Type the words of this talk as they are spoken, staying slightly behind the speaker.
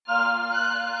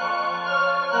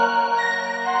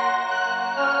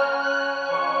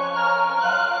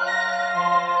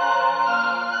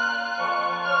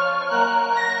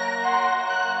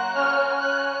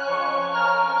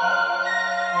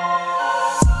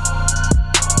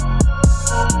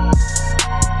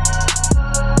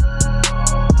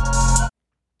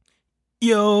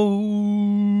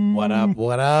What up?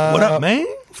 What up, man?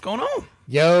 What's going on?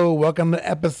 Yo, welcome to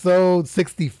episode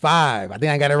 65. I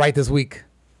think I got it right this week.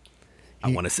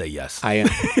 I want to say yes. I am.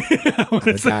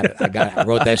 I got it. I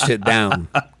wrote that shit down.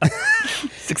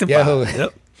 65. Yo,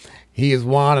 Yep. he is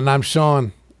Juan and I'm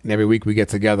Sean. And every week we get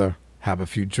together, have a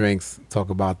few drinks, talk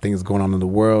about things going on in the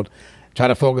world, try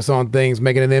to focus on things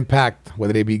making an impact,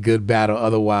 whether they be good, bad, or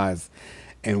otherwise.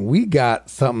 And we got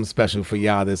something special for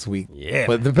y'all this week. Yeah.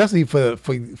 But especially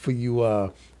for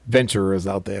you venturers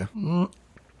out there.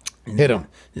 Hit them.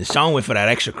 Sean went for that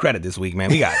extra credit this week,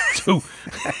 man. We got two.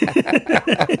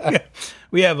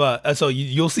 We have so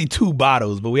you'll see two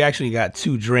bottles, but we actually got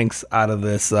two drinks out of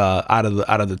this out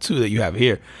of the two that you have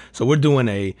here. So we're doing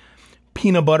a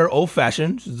peanut butter old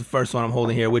fashioned. This is the first one I'm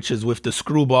holding here, which is with the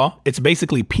screwball. It's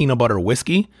basically peanut butter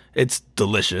whiskey. It's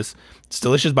delicious. It's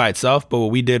delicious by itself, but what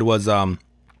we did was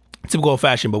typical old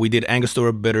fashioned, but we did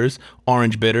Angostura bitters,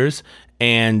 orange bitters,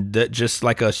 and just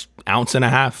like a ounce and a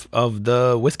half of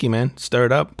the whiskey, man.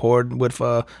 Stirred up, poured with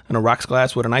in a rocks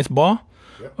glass with a nice ball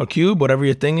or cube, whatever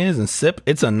your thing is, and sip.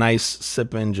 It's a nice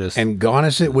sipping, just and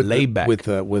garnish it with laid back with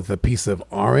a piece of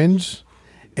orange,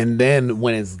 and then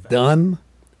when it's done,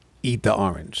 eat the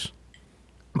orange.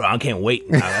 Bro, I can't wait.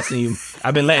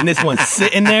 I've been letting this one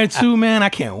sit in there too, man. I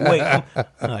can't wait.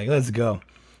 I'm like, let's go.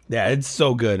 Yeah, it's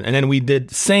so good. And then we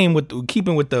did same with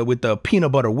keeping with the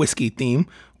peanut butter whiskey theme.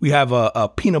 We have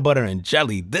a peanut butter and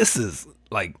jelly. This is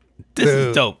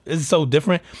dope. This is so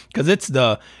different because it's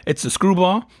the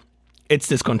screwball, it's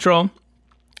this control,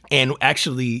 and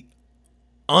actually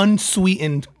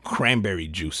unsweetened cranberry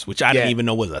juice, which I didn't even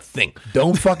know was a thing.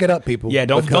 Don't fuck it up, people. Yeah,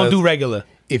 don't do regular.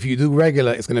 If you do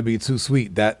regular, it's gonna be too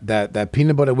sweet. That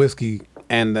peanut butter whiskey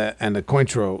and the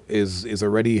Cointreau is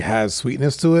already has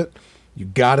sweetness to it. You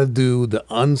gotta do the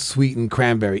unsweetened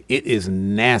cranberry. It is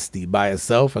nasty by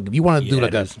itself. Like if you want to do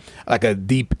like a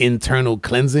deep internal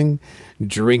cleansing,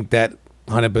 drink that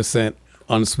 100%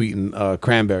 unsweetened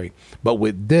cranberry. But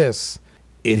with this,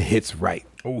 it hits right.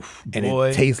 Oof, and boy.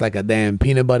 It tastes like a damn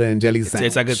peanut butter and jelly sandwich.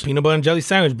 It's like a peanut butter and jelly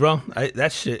sandwich, bro.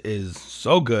 That shit is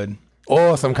so good.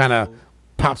 Or some kind of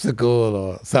popsicle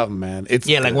or something, man. It's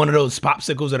like one of those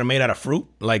popsicles that are made out of fruit,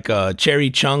 like cherry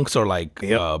chunks or like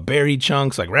berry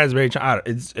chunks, like raspberry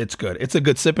chunks. It's good. It's a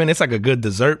good sipping. It's like a good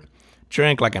dessert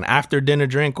drink, like an after dinner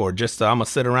drink, or just I'm gonna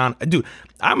sit around. Dude,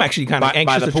 I'm actually kind of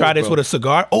anxious to try this with a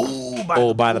cigar.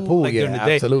 By the pool, yeah,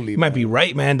 absolutely. You might be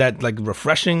right, man. That like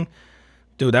refreshing.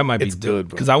 Dude, that might be good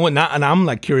because I would not, and I'm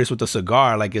like curious with the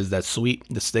cigar. Like, is that sweet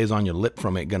that stays on your lip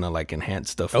from it gonna like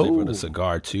enhance the flavor of the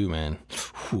cigar too, man?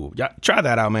 Whew. Y'all try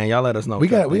that out, man. Y'all let us know. We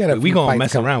gonna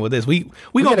mess around with this. We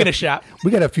gonna get a shot. We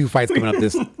got a few fights coming up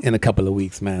this in a couple of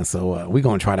weeks, man. So we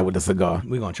gonna try that with the cigar.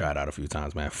 We gonna try it out a few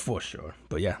times, man, for sure.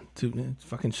 But yeah,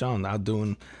 fucking Sean, out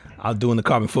doing the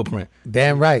carbon footprint.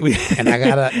 Damn right. And I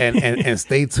gotta and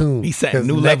stay tuned. He setting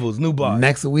new levels, new bars.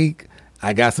 Next week,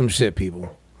 I got some shit,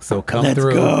 people. So Let's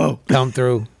go. Come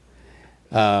through.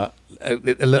 A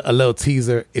little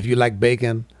teaser. If you like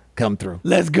bacon, come through.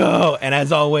 Let's go. And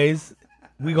as always,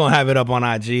 we're going to have it up on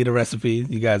IG, the recipe.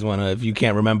 You guys want to, if you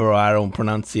can't remember or I don't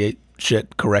pronunciate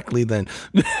shit correctly, then.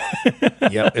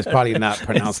 Yep, it's probably not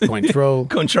pronounced Cointreau.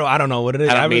 Cointreau, I don't know what it is.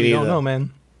 I really don't know,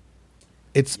 man.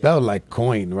 It's spelled like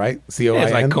coin, right? C-O-I-N? Yeah,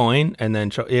 it's like coin, and then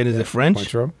is it French?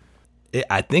 Cointreau.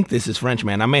 I think this is French,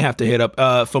 man. I may have to hit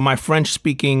up for my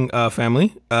French-speaking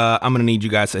family. I'm gonna need you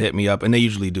guys to hit me up, and they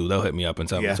usually do. They'll hit me up and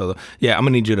tell me. So I'm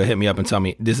gonna need you to hit me up and tell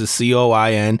me this is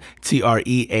Cointreau.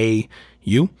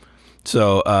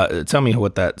 So tell me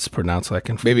what that's pronounced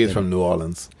like. Maybe it's from New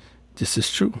Orleans. This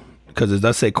is true because it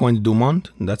does say Coin du Monde.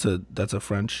 And that's a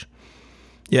French.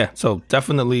 Yeah. So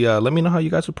definitely let me know how you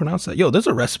guys would pronounce that. Yo, there's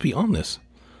a recipe on this.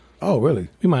 Oh, really?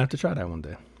 We might have to try that one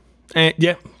day. And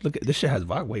yeah, look at this shit has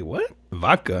vodka. Wait, what?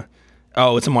 Vodka?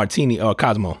 Oh, it's a martini or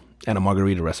Cosmo and a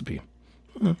margarita recipe.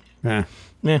 Yeah.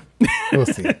 We'll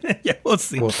see.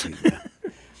 We'll see.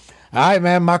 All right,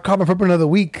 man. My carbon footprint of the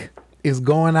week is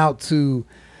going out to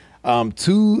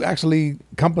two actually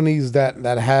companies that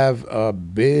have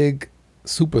big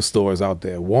superstores out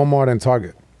there, Walmart and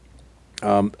Target.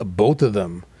 Both of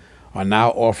them are now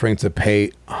offering to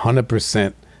pay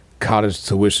 100% college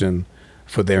tuition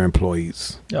for their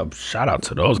employees. Yo, shout out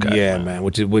to those guys. Yeah, man,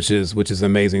 which is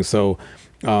amazing. So,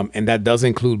 and that does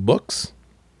include books.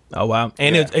 Oh wow,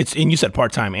 and it's and you said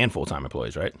part-time and full-time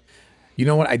employees, right? You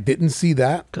know what? I didn't see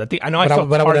that. Because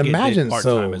I would imagine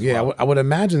so. Yeah, well. I would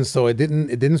imagine so. It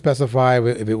didn't specify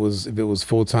if it was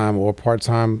full-time or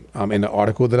part-time in the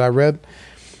article that I read.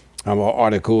 Or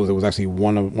articles, there was actually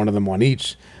one of them on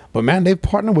each. But man, they've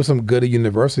partnered with some good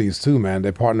universities too, man.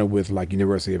 They partnered with like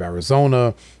University of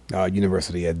Arizona,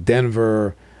 University of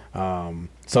Denver,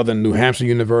 Southern New Hampshire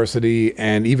University,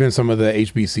 and even some of the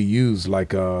HBCUs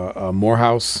like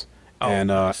Morehouse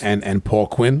and Paul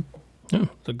Quinn. Yeah,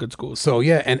 it's a good school. So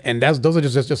yeah, and those are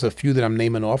just a few that I'm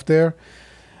naming off there.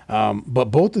 But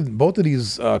both of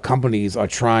these companies are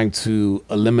trying to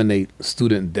eliminate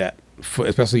student debt,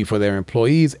 especially for their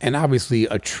employees, and obviously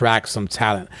attract some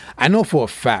talent. I know for a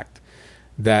fact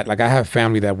that, like, I have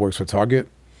family that works for Target,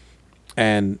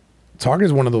 and Target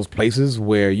is one of those places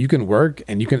where you can work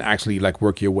and you can actually like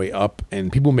work your way up,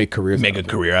 and people make careers. Make a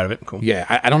career out of it. Cool.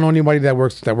 Yeah, I don't know anybody that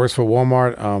works for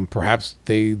Walmart. Perhaps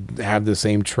they have the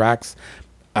same tracks.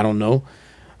 I don't know,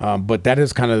 but that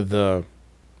is kind of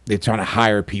they're trying to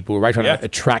hire people, right? Trying to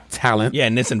attract talent. Yeah,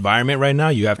 in this environment right now,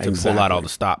 you have to pull out all the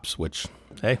stops. Which,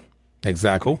 hey,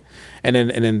 exactly. Cool. And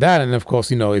then of course,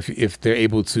 if they're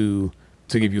able to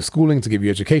give you schooling, to give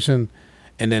you education,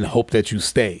 and then hope that you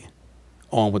stay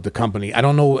on with the company. I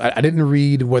don't know. I didn't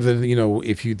read whether,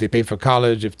 if they pay for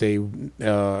college, if they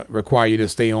require you to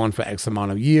stay on for X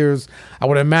amount of years. I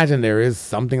would imagine there is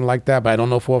something like that, but I don't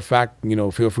know for a fact.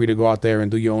 Feel free to go out there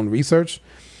and do your own research.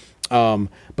 But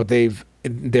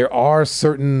there are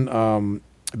certain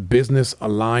business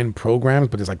aligned programs,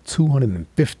 but there's like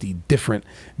 250 different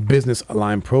business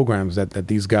aligned programs that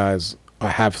these guys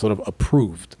have sort of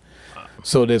approved.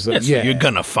 So there's so you're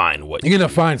gonna find you're gonna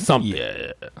find something.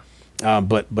 Yeah.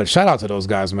 But shout out to those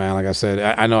guys, man. Like I said,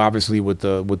 I know obviously with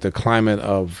the climate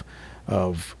of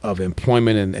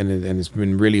employment and it's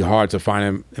been really hard to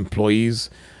find employees,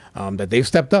 that they've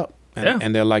stepped up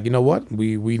and they're like, you know what,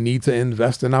 we need to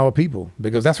invest in our people,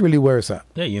 because that's really where it's at.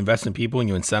 Yeah, you invest in people and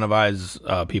you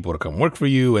incentivize people to come work for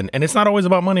you, and it's not always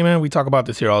about money, man. We talk about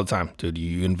this here all the time, dude.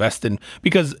 You invest in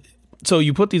because. So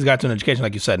you put these guys to an education,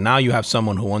 like you said. Now you have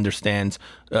someone who understands,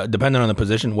 depending on the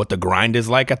position, what the grind is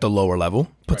like at the lower level,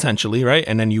 potentially, right?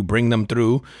 And then you bring them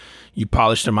through, you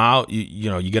polish them out,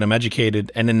 you get them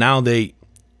educated, and then now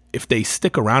if they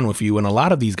stick around with you, and a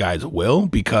lot of these guys will,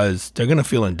 because they're gonna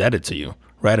feel indebted to you,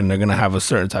 right? And they're gonna have a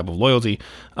certain type of loyalty.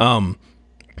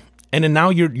 And then now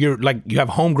you're like, you have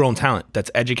homegrown talent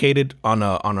that's educated on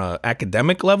a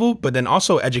academic level, but then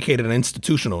also educated in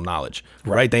institutional knowledge,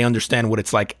 right? They understand what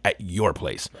it's like at your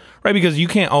place, right? Because you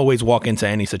can't always walk into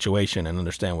any situation and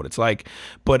understand what it's like,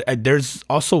 but there's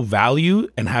also value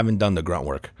in having done the grunt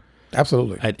work.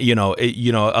 Absolutely.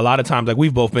 A lot of times, like,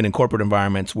 we've both been in corporate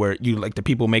environments where like the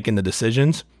people making the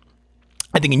decisions.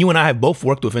 I think, and you and I have both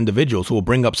worked with individuals who will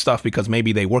bring up stuff because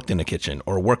maybe they worked in the kitchen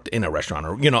or worked in a restaurant,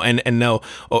 or, and they'll,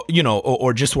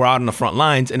 or just were out in the front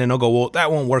lines, and then they'll go, well, that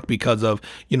won't work because of,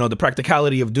 the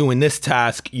practicality of doing this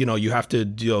task. You have to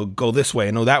go this way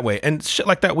and no that way, and shit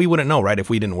like that. We wouldn't know, right, if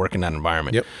we didn't work in that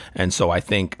environment. Yep. And so I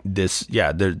think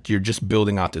you're just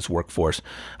building out this workforce.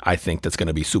 I think that's going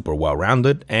to be super well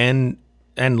rounded and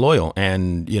loyal,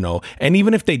 and and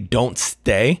even if they don't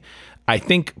stay, I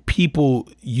think people,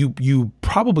 you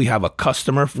probably have a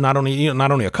customer, not only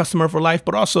a customer for life,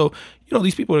 but also,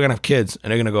 these people are going to have kids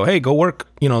and they're going to go, hey, go work.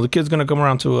 The kid's going to come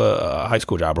around to a high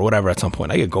school job or whatever at some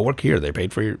point. Hey, go work here. They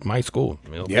paid for my school.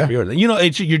 Yeah.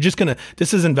 You're just going to,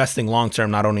 this is investing long-term,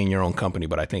 not only in your own company,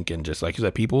 but I think in, just like you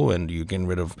said, people, and you getting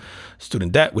rid of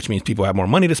student debt, which means people have more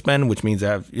money to spend, which means they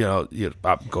have,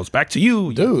 it goes back to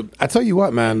you. Dude, I tell you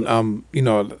what, man, I went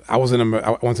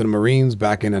to the Marines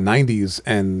back in the 90s,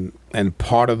 and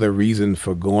part of the reason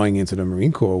for going into the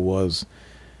Marine Corps was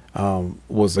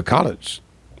the college.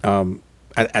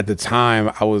 At the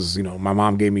time, I was, my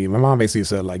mom basically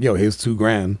said, like, yo, here's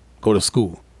 $2,000, go to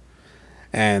school.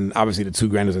 And obviously the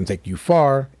 $2,000 doesn't take you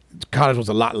far. College was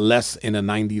a lot less in the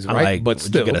 90s, right? But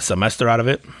still. Did you get a semester out of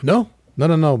it? No.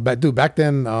 Back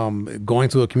then, going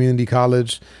to a community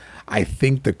college, I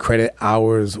think the credit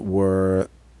hours were,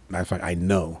 matter of fact, I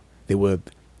know, they were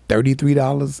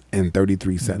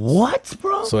 $33.33. What,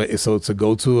 bro? So to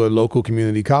go to a local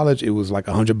community college, it was like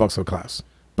 $100 a class.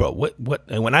 Bro, what?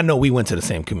 And when I know we went to the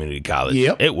same community college,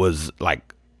 It was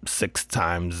like 6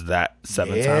 times that,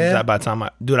 7 times that. By the time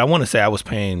I want to say I was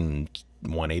paying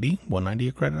 $180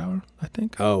 a credit hour, I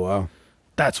think. Oh, wow.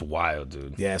 That's wild,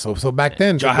 dude. Yeah, so back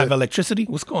then. Did y'all have electricity?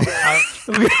 What's going on?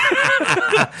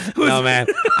 No, man.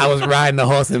 I was riding the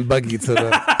horse and buggy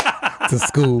to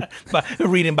school.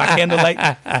 Reading by candlelight.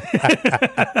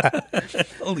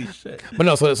 Holy shit. But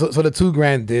no, so the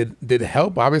 $2,000 did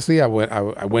help. Obviously, I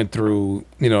went through,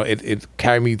 it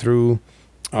carried me through,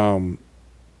 a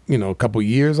couple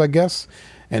years, I guess.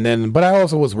 And then, but I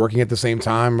also was working at the same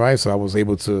time, right? So I was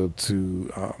able to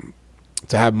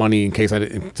have money in case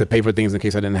to pay for things in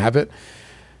case I didn't have it.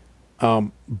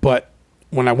 But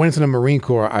when I went into the Marine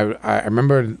Corps, I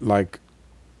remember like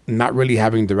not really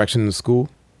having direction in school.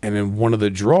 And then one of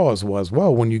the draws was,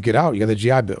 well, when you get out, you got the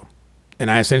GI Bill.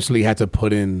 And I essentially had to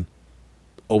put in,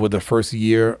 over the first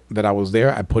year that I was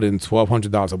there, I put in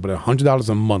 $1,200. I put $100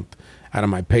 a month out of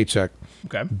my paycheck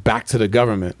back to the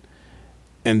government,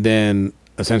 and then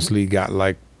essentially got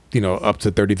like, up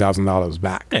to $30,000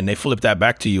 back. And they flipped that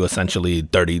back to you essentially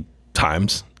 30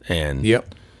 times. And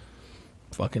yep.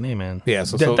 Fucking A, man. Yeah,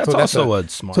 so that's also a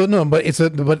smart. So no, but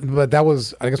but that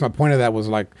was, I guess my point of that was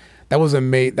like, that was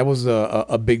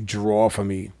a big draw for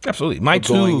me. Absolutely.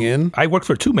 I worked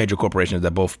for 2 major corporations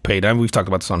that both paid, and we've talked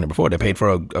about this on here before. They paid for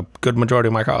a good majority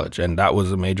of my college, and that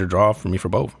was a major draw for me for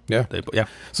both. Yeah.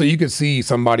 So you could see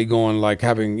somebody going like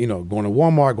having, going to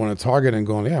Walmart, going to Target and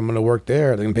going, yeah, I'm going to work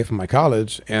there. They're going to pay for my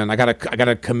college, and I got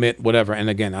to commit whatever. And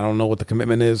again, I don't know what the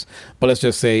commitment is, but let's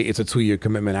just say it's a 2-year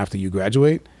commitment after you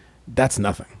graduate. That's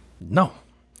nothing. No,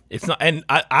 it's not. And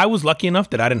I was lucky enough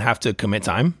that I didn't have to commit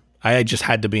time. I just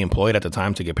had to be employed at the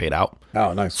time to get paid out.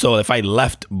 Oh, nice. So if I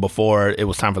left before it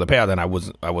was time for the payout, then I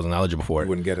wasn't eligible for it. You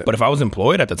wouldn't get it. But if I was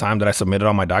employed at the time that I submitted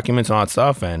all my documents and all that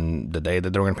stuff, and the day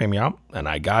that they were going to pay me out, and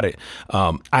I got it.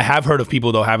 I have heard of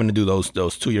people though having to do those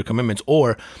 2-year commitments,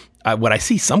 or what I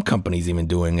see some companies even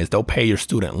doing is they'll pay your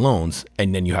student loans,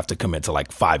 and then you have to commit to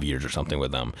like 5 years or something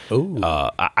with them. Ooh.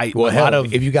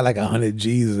 If you got like 100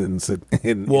 G's in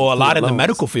a lot in the loans.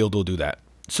 medical field will do that.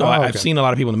 So I've seen a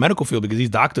lot of people in the medical field because these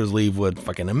doctors leave with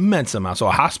fucking immense amounts. So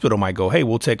a hospital might go, hey,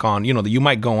 we'll take on, you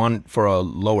might go on for a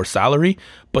lower salary,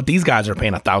 but these guys are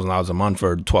paying $1,000 a month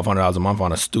for $1,200 a month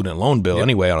on a student loan bill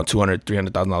anyway, on a $200,000,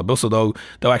 $300,000 bill. So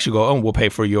they'll actually go, oh, we'll pay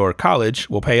for your college,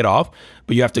 we'll pay it off,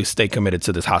 but you have to stay committed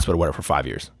to this hospital, whatever, for 5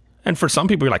 years. And for some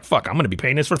people, you're like, fuck, I'm going to be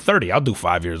paying this for 30. I'll do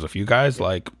 5 years with you guys.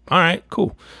 Like, all right,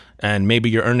 cool. And maybe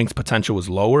your earnings potential was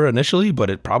lower initially, but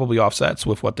it probably offsets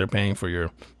with what they're paying for your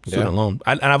student loan.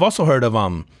 And I've also heard of,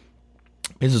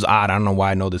 this is odd, I don't know why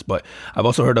I know this, but I've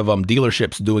also heard of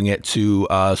dealerships doing it to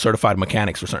certified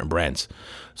mechanics for certain brands.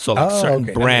 So like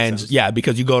certain brands,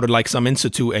 because you go to like some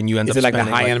institute and you end up spending. Is it like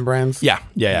the high-end like, brands?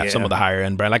 Yeah. Some of the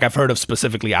higher-end brands. Like I've heard of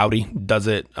specifically Audi does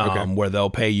it, where they'll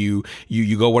pay you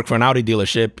go work for an Audi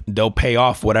dealership, they'll pay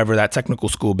off whatever that technical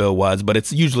school bill was, but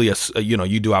it's usually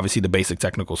you do obviously the basic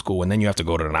technical school, and then you have to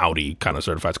go to an Audi kind of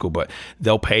certified school, but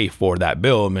they'll pay for that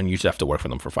bill, and then you just have to work for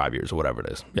them for 5 years or whatever it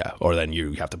is. Yeah, or then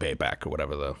you have to pay it back or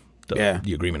whatever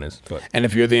the agreement is. But. And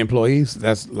if you're the employees,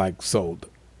 that's like sold.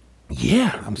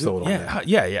 Yeah, I'm sold on that.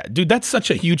 Yeah, dude, that's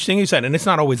such a huge thing you said, and it's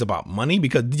not always about money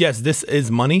because yes, this is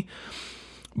money,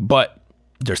 but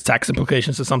there's tax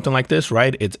implications to something like this,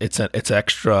 right? It's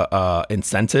extra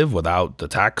incentive without the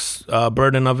tax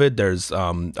burden of it. There's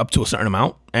up to a certain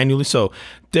amount annually, so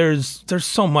there's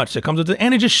so much that comes with it,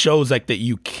 and it just shows like that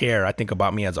you care. I think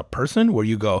about me as a person, where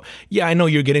you go, yeah, I know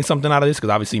you're getting something out of this because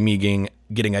obviously me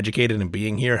getting educated and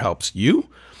being here helps you,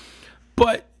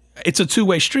 but it's a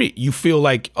two-way street. You feel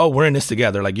like, oh, we're in this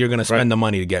together. Like you're going to spend the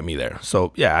money to get me there.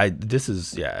 So yeah,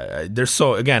 there's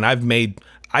again, I've made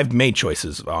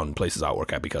choices on places I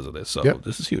work at because of this. So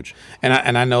this is huge.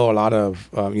 And I know a lot of,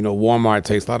 Walmart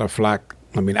takes a lot of flack.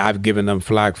 I mean, I've given them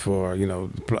flack for,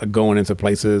 going into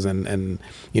places and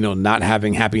not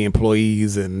having happy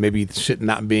employees and maybe shit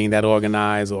not being that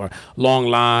organized or long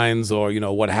lines or,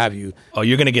 what have you. Oh,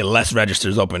 you're going to get less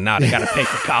registers open now. They got to pay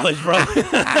for college, bro.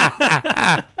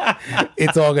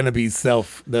 It's all going to be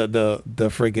the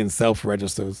freaking self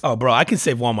registers. Oh, bro, I can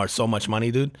save Walmart so much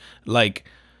money, dude. Like,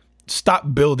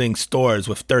 stop building stores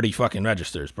with 30 fucking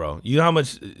registers, bro. You know how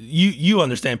much you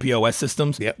understand POS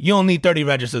systems? Yep. You don't need 30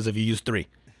 registers if you use 3.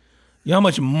 You know how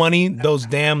much money those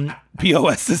damn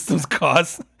POS systems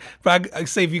cost? I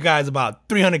save you guys about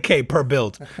 $300K per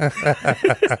build.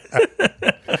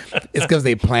 It's because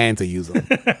they plan to use them.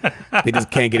 They just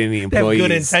can't get any employees. They have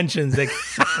good intentions.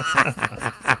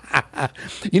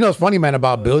 It's funny, man,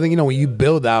 about building. When you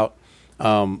build out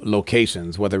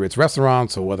locations, whether it's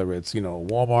restaurants or whether it's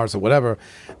Walmarts or whatever,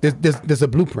 there's a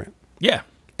blueprint. Yeah,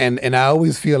 and I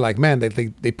always feel like, man,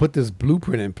 they put this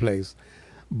blueprint in place,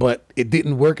 but it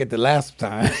didn't work at the last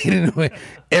time.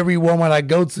 Every Walmart I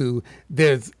go to,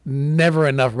 there's never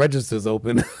enough registers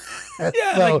open.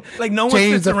 Yeah, so like no one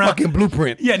change sits the around fucking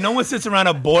blueprint. Yeah, no one sits around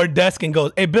a board desk and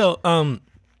goes, "Hey, Bill,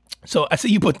 so I see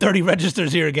you put 30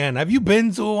 registers here again. Have you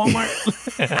been to a Walmart?"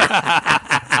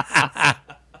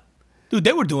 Dude,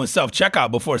 they were doing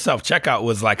self-checkout before self-checkout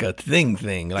was like a thing.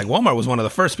 Like Walmart was one of the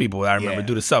first people I remember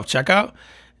do the self-checkout.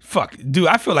 Fuck, dude,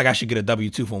 I feel like I should get a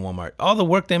W-2 from Walmart. All the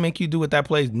work they make you do at that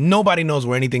place, nobody knows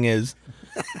where anything is.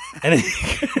 And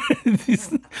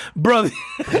bro,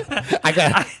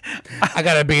 I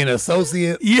gotta be an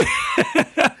associate. Yeah.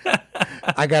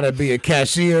 I gotta be a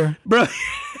cashier. Bro.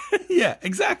 Yeah,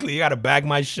 exactly. You got to bag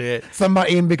my shit.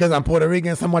 Somebody, even because I'm Puerto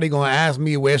Rican, somebody gonna ask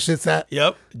me where shit's at.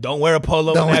 Yep. Don't wear a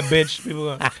polo in that bitch.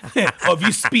 People gonna, or if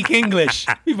you speak English,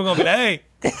 people gonna be like,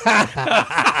 hey,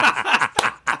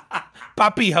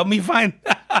 Papi, help me find.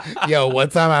 Yo, one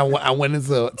time I went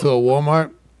into a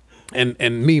Walmart,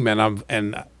 and me, man, I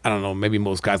don't know, maybe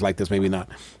most guys like this, maybe not,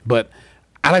 but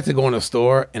I like to go in a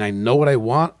store and I know what I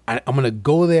want. I'm gonna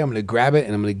go there, I'm gonna grab it,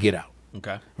 and I'm gonna get out.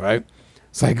 Okay. Right.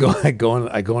 So I go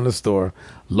in the store,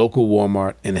 local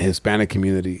Walmart in the Hispanic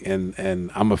community, and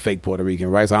I'm a fake Puerto Rican,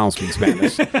 right? So I don't speak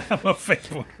Spanish. I'm a fake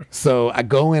Puerto Rican. So I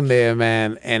go in there,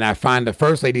 man, and I find the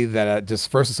first lady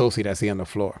first associate I see on the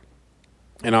floor.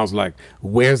 And I was like,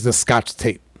 where's the Scotch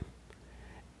tape?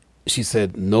 She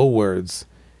said, no words.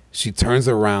 She turns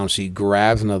around, she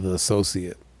grabs another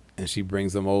associate, and she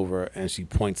brings them over, and she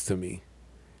points to me.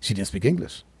 She didn't speak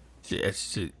English.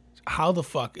 How the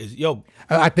fuck is...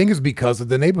 I think it's because of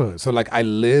the neighborhood. So, like, I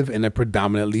live in a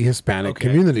predominantly Hispanic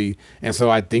community, and so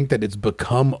I think that it's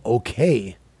become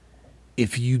okay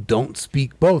if you don't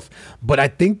speak both. But I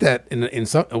think that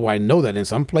I know that in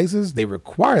some places they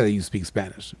require that you speak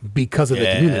Spanish because of the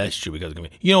community. Yeah, that's true because of the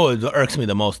community. You know what irks me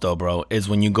the most though, bro, is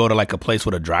when you go to like a place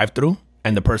with a drive-through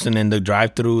and the person in the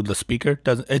drive-through, the speaker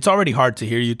doesn't. It's already hard to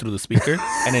hear you through the speaker,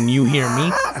 and then you hear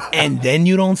me, and then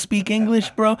you don't speak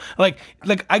English, bro. Like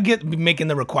I get making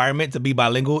the requirement to be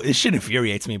bilingual. It shit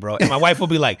infuriates me, bro. And my wife will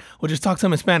be like, "Well, just talk to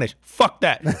them in Spanish." Fuck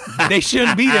that. They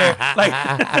shouldn't be there.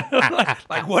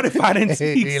 Like what if I didn't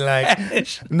speak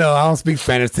Spanish? No, I don't speak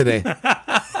Spanish today.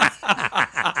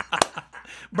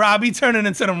 Bro, I'll be turning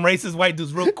into them racist white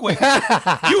dudes real quick.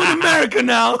 You in America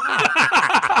now.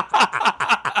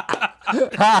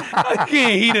 I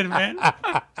can't heat it, man.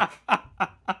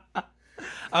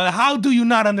 How do you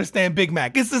not understand Big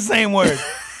Mac? It's the same word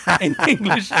in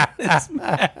English.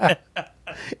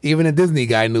 Even a Disney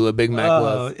guy knew what Big Mac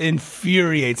was.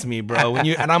 Infuriates me, bro.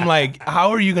 And I'm like, how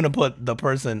are you gonna put the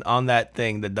person on that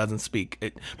thing that doesn't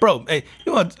speak? Bro, hey,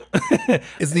 you know,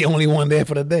 it's the only one there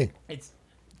for the day.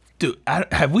 Dude,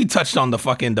 have we touched on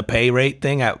the pay rate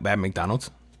thing at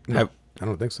McDonald's? I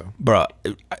don't think so, bro.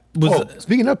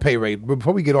 Speaking of pay rate,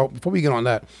 before we get on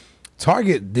that,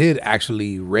 Target did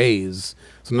actually raise.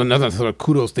 So another sort of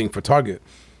kudos thing for Target.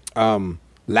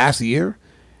 Last year,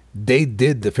 they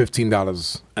did the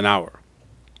 $15 an hour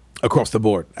across the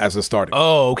board as a starting.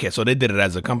 Oh, okay. So they did it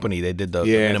as a company. They did the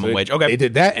minimum wage. Okay, they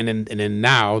did that, and then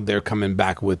now they're coming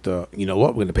back with the, you know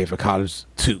what, we're going to pay for college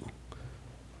too.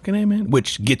 Okay, man.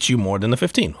 Which gets you more than the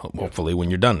 15. Hopefully,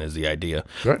 when you're done, is the idea.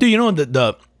 Right. Dude, you know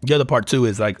the other part too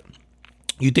is like,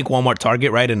 you think Walmart,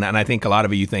 Target, right? And I think a lot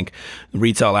of you think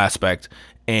retail aspect,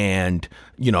 and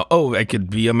you know, oh, I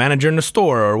could be a manager in the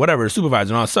store or whatever,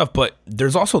 supervisor and all that stuff. But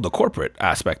there's also the corporate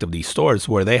aspect of these stores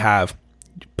where they have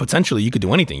potentially, you could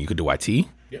do anything. You could do IT.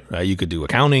 Right? You could do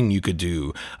accounting. You could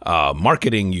do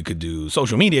marketing. You could do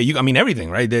social media. Everything,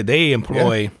 right? They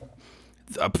employ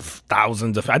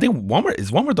thousands of. I think Walmart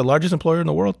is the largest employer in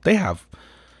the world. They have.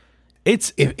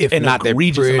 It's if an not,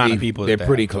 egregious amount of people. They're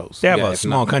pretty close. They have a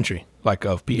small country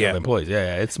of people, of employees.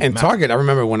 Yeah, it's and massive. Target. I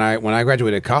remember when I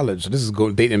graduated college. This is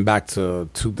dating back to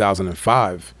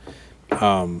 2005.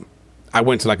 I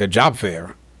went to like a job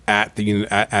fair at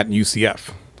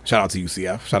UCF. Shout out to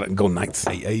UCF. Shout out, go Knights.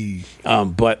 Hey.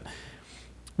 But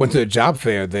went to a job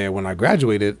fair there when I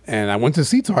graduated, and I went to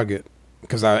see Target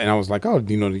because I was like, oh,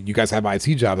 you guys have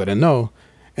IT jobs? I didn't know,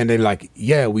 and they're like,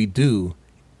 yeah, we do.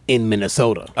 In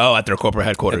Minnesota. Oh, at their corporate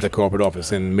headquarters. At the corporate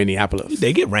office in Minneapolis.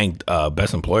 They get ranked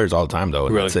best employers all the time, though,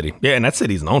 in that city. Yeah, and that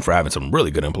city's known for having some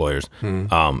really good employers.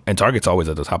 And Target's always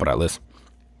at the top of that list.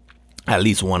 At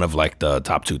least one of like the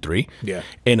top 2, 3. Yeah.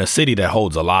 In a city that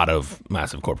holds a lot of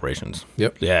massive corporations.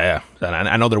 Yep. Yeah. And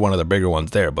I know they're one of the bigger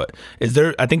ones there, but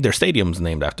I think their stadium's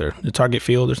named after the Target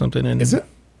Field or something. Is it?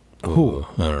 Who?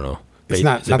 I don't know. It's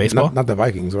not baseball? Not the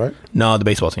Vikings, right? No, the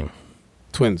baseball team.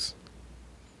 Twins.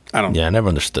 I don't. Yeah, I never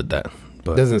understood that.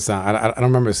 But doesn't sound. I don't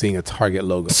remember seeing a Target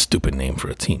logo. Stupid name for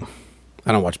a team.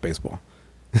 I don't watch baseball.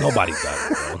 Nobody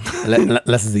does, bro.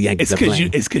 Unless it's the Yankees.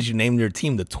 It's because you named your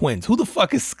team the Twins. Who the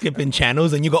fuck is skipping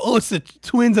channels and you go, oh, it's the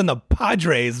Twins and the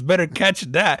Padres. Better catch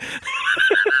that.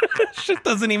 Shit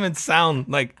doesn't even sound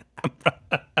like.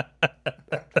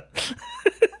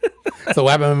 So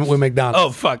what happened with McDonald's? Oh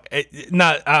fuck!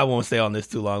 I won't stay on this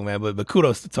too long, man. But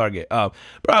kudos to Target. Bro,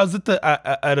 I was at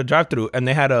a drive-through and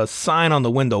they had a sign on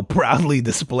the window proudly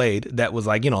displayed that was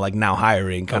like, like now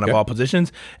hiring kind of all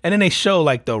positions, and then they show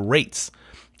like the rates,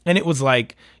 and it was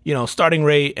like, starting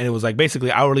rate, and it was like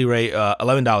basically hourly rate,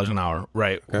 $11 an hour,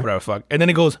 right? Okay. Whatever fuck, and then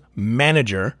it goes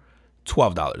manager,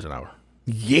 $12 an hour.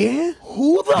 Yeah.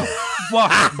 Who the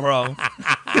fuck, bro?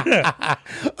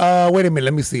 Wait a minute.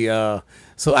 Let me see.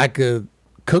 So I could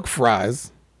cook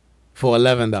fries for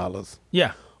 $11.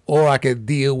 Yeah. Or I could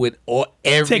deal with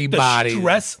everybody. Take the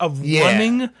stress of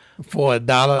running for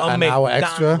 $1 an hour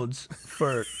extra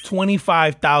for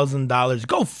 $25,000.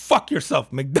 Go fuck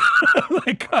yourself, McDonald's.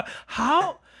 Like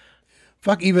how?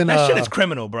 Fuck even that shit is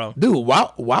criminal, bro. Dude,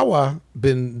 Wawa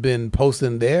been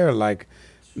posting their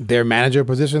manager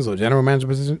positions or general manager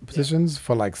positions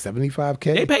for like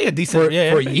 $75K. They pay a decent for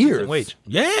years. Decent wage.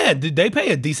 Yeah, they pay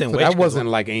a decent wage. That wasn't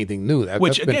like anything new. That's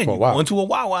again, been for a while. You went to a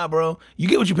Wawa, bro. You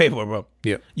get what you pay for, bro.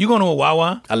 Yeah. You go to a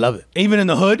Wawa. I love it. Even in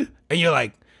the hood, and you're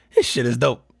like, this shit is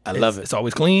dope. I love it. It's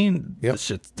always clean. Yep. This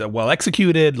shit's well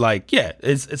executed. Like, yeah,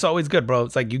 it's always good, bro.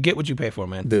 It's like you get what you pay for,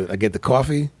 man. Dude, I get the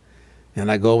coffee,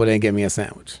 and I go over there and get me a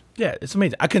sandwich. Yeah, it's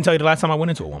amazing. I couldn't tell you the last time I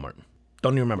went into a Walmart.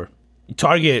 Don't even remember.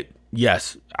 Target,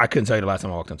 yes. I couldn't tell you the last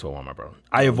time I walked into a Walmart, bro.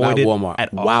 I avoided Walmart.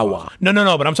 at all. Wawa.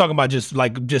 No. But I'm talking about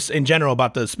just in general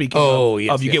about the speaking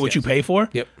of you get what you pay for.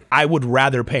 Yep. I would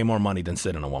rather pay more money than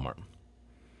sit in a Walmart.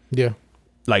 Yeah.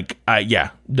 Like,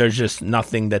 there's just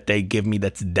nothing that they give me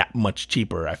that's that much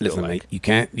cheaper. I feel Listen, like you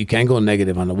can't go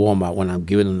negative on the Walmart when I'm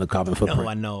giving them the carbon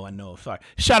footprint. No, I know. Sorry.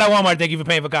 Shout out Walmart. Thank you for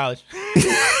paying for college.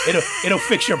 It'll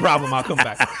fix your problem. I'll come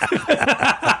back.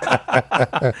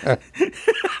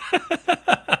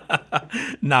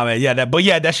 Nah, man. Yeah,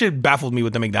 that shit baffled me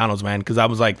with the McDonald's, man, because I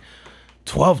was like,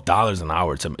 $12 an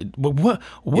hour to me. What?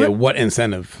 Yeah, what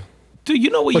incentive? Dude,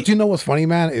 you know what? But you know what's funny,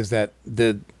 man, is that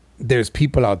there's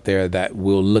people out there that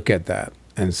will look at that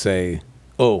and say,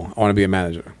 "Oh, I want to be a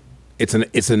manager." It's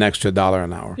an extra $1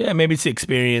 an hour. Yeah, maybe it's the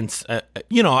experience.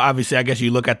 Obviously, I guess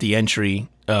you look at the entry.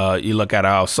 You look at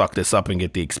I'll suck this up and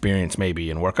get the experience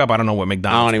maybe and work up. I don't know what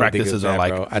McDonald's practices are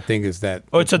like. Bro. I think it's that.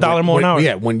 Oh, it's $1 more an hour.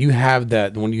 Yeah, when you have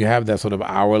that sort of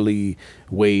hourly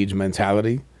wage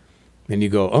mentality, and you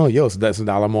go, oh, yo, so that's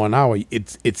 $1 more an hour.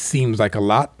 It seems like a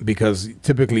lot because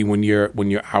typically when you're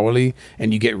hourly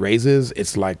and you get raises,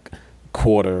 it's like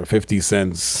quarter, 50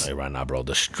 cents. Hey, right now, bro,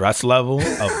 the stress level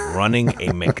of running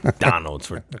a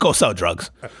McDonald's go sell drugs.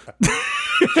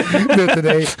 Dude,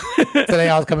 today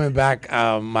I was coming back.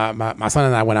 My son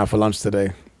and I went out for lunch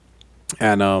today,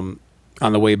 and on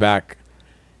the way back,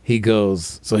 he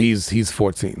goes. So he's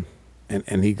 14,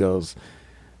 and he goes,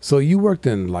 so you worked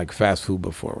in like fast food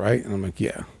before, right? And I'm like,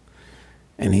 yeah.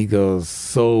 And he goes,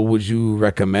 so would you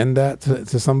recommend that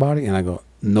to somebody? And I go,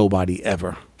 nobody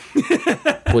ever.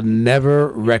 Would never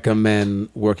recommend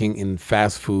working in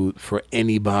fast food for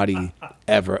anybody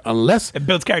ever, unless it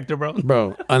builds character,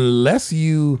 bro. Unless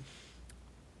you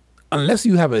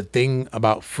have a thing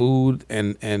about food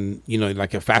and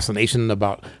like a fascination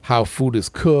about how food is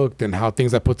cooked and how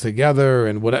things are put together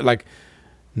and what, like,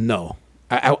 no,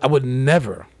 I would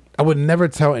never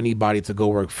tell anybody to go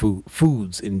work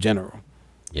foods in general.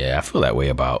 Yeah, I feel that way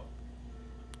about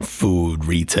food,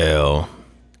 retail,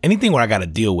 anything where I got to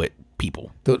deal with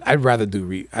people. Dude, I'd rather do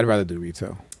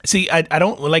retail. See, I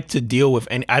don't like to deal with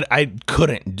any. I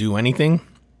couldn't do anything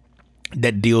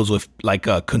that deals with like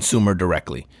a consumer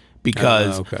directly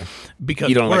because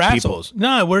you don't we're like assholes. People.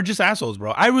 No, we're just assholes,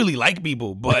 bro. I really like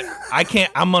people, but I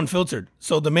can't. I'm unfiltered.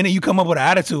 So the minute you come up with an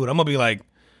attitude, I'm gonna be like,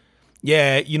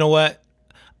 yeah, you know what?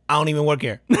 I don't even work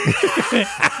here.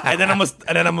 and then I'm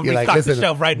gonna be stock the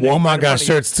shelf right now. Walmart got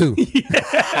shirts too.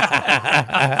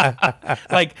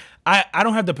 Like I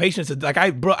don't have the patience to,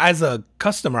 like, bro, as a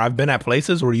customer, I've been at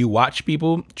places where you watch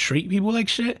people treat people like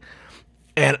shit.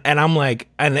 And I'm like,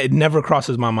 and it never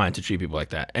crosses my mind to treat people like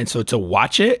that. And so to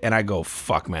watch it, and I go,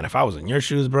 fuck, man, if I was in your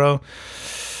shoes, bro,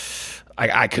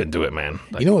 I couldn't do it, man.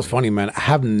 Like, you know what's funny, man? I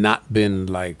have not been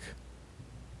like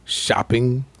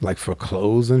shopping like for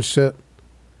clothes and shit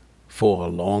for a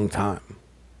long time.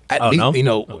 At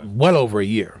least, well over a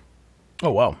year.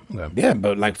 Oh, wow. Okay. Yeah,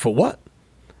 but like for what?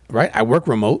 Right? I work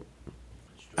remote.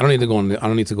 I don't need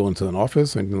to go into an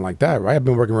office or anything like that, right? I've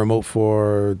been working remote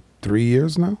for 3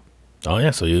 years now. Oh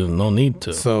yeah, so you no need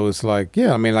to. So it's like,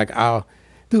 yeah, I mean, like I'll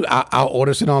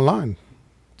order shit online.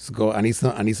 Just go. I need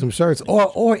some shirts,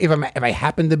 or if I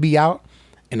happen to be out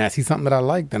and I see something that I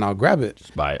like, then I'll grab it.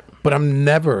 Just buy it. But I'm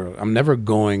never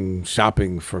going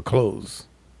shopping for clothes.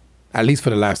 At least for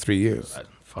the last 3 years.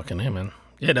 Fucking him, man.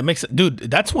 Yeah, that makes it, dude.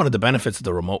 That's one of the benefits of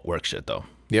the remote work shit, though.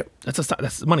 Yep.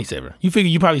 That's a money saver. You figure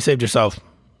you probably saved yourself,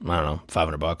 I don't know,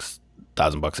 $500,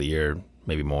 $1,000 a year,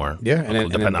 maybe more. Yeah,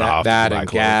 and depending on how that and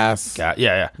gas.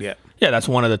 Yeah. That's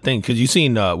one of the things, because you've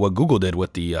seen what Google did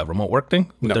with the remote work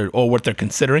thing, what they're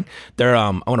considering. They're I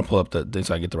want to pull up the thing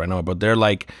so I get the right number, but they're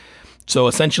like, so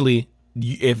essentially,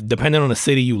 if depending on the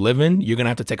city you live in, you're gonna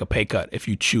have to take a pay cut if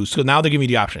you choose. So now they're giving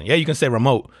you the option. Yeah, you can stay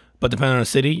remote, but depending on the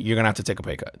city, you're gonna have to take a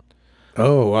pay cut.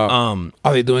 Oh wow.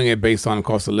 Are they doing it based on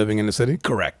cost of living in the city?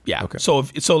 Correct. Yeah. Okay. So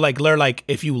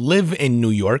if you live in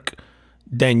New York,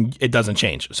 then it doesn't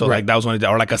change. So Right. like that was one of the,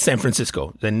 or like a San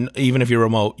Francisco, then even if you're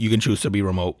remote, you can choose to be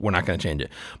remote. We're not going to change it.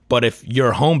 But if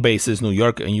your home base is New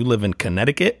York and you live in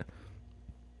Connecticut,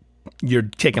 you're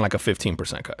taking like a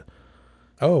 15% cut.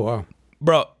 Oh wow.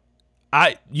 Bro,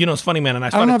 it's funny, man. And I I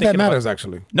started don't know if that thinking matters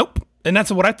actually. Nope. And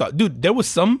that's what I thought. Dude, there was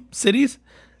some cities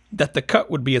that the cut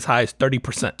would be as high as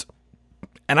 30%.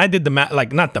 And I did the math,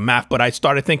 like not the math, but I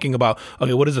started thinking about,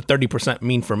 okay, what does the 30%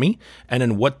 mean for me? And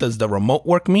then what does the remote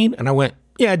work mean? And I went,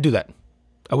 yeah, I'd do that.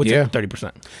 I would take 30%.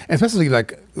 And especially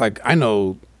like I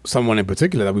know someone in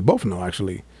particular that we both know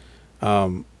actually,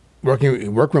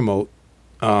 work remote,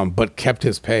 but kept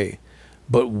his pay,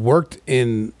 but worked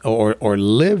in or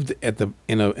lived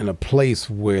in a place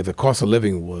where the cost of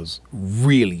living was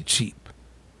really cheap,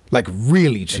 like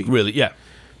really cheap, Really, yeah.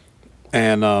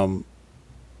 and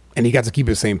he got to keep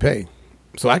his same pay.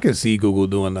 So I could see Google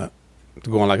doing that,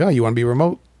 going like, oh, you want to be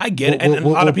remote? I get it. And a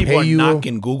lot of people are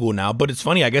knocking Google now, but it's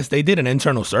funny. I guess they did an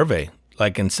internal survey,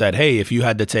 like, and said, hey, if you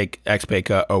had to take X pay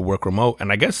cut or work remote,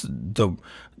 and I guess the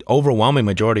overwhelming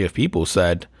majority of people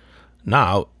said,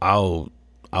 nah, I'll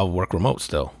work remote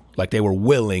still. Like they were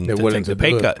willing to take the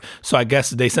pay cut. So I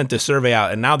guess they sent this survey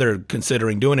out, and now they're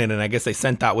considering doing it. And I guess they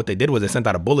sent out, what they did was they sent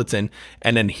out a bulletin,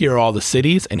 and then here are all the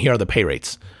cities, and here are the pay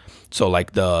rates. So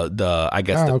like the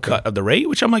cut of the rate,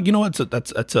 which I'm like, you know what,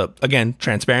 that's again,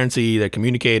 transparency. They're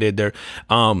communicated. They're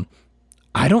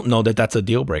I don't know that that's a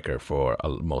deal breaker for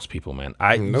most people, man.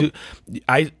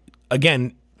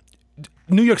 Again,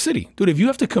 New York City, dude. If you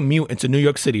have to commute into New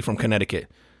York City from Connecticut,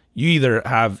 you're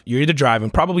either driving,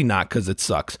 probably not because it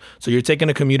sucks. So you're taking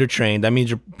a commuter train. That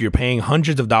means you're paying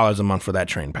hundreds of dollars a month for that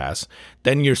train pass.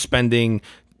 Then you're spending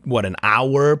an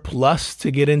hour plus to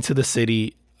get into the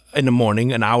city in the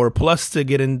morning, an hour plus to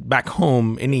get in back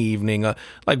home in the evening.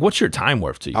 Like, what's your time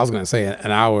worth to you? I was gonna say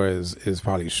an hour is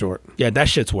probably short. Yeah, that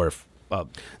shit's worth.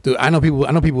 Dude, I know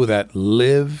people that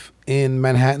live in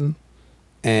Manhattan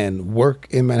and work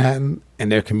in Manhattan, and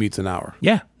their commute's an hour.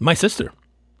 Yeah, my sister,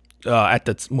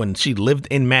 when she lived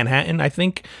in Manhattan, I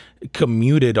think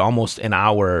commuted almost an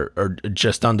hour or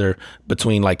just under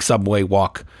between like subway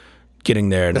walk, getting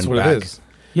there and That's then what back. it is.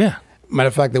 Yeah. Matter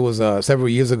of fact, there was several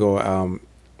years ago.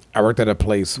 I worked at a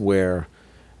place where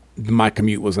my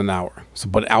commute was an hour. So,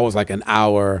 but I was like an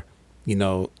hour,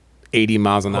 80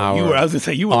 miles an hour. I was gonna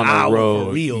say you were on an the hour road.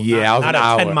 for real. Yeah, I was not an a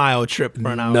hour. 10-mile trip for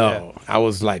an hour. No, I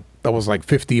was like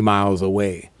 50 miles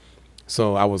away.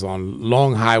 So I was on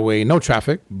long highway, no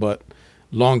traffic, but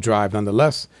long drive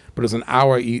nonetheless. But it was an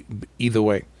hour either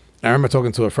way. I remember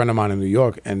talking to a friend of mine in New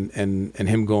York, and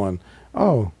him going,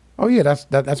 "Oh yeah,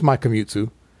 that's my commute too."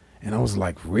 And I was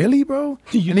like, "Really, bro?"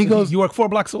 And he goes, "You work 4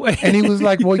 blocks away." And he was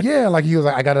like, "Well, yeah." Like he was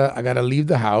like, "I gotta leave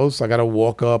the house. I gotta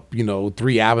walk up,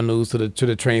 3 avenues to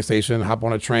the train station, hop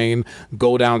on a train,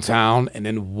 go downtown, and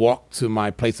then walk to my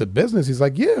place of business." He's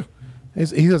like, "Yeah."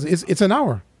 It's an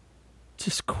hour.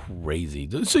 Just crazy.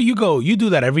 So you do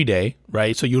that every day,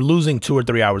 right? So you're losing 2 or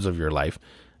 3 hours of your life,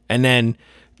 and then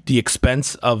the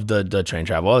expense of the train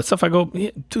travel, all that stuff. I go,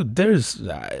 yeah, dude,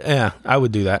 I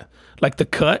would do that. Like the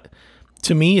cut.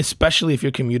 To me, especially if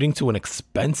you're commuting to an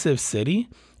expensive city,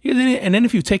 and then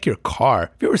if you take your car,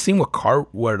 have you ever seen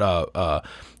what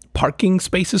parking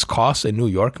spaces cost in New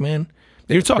York, man?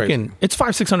 You're talking, crazy. It's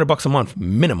 $500-$600 a month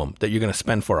minimum that you're gonna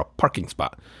spend for a parking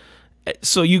spot.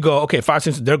 So you go, okay,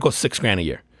 $500-$600, there goes $6,000 a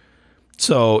year.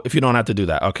 So if you don't have to do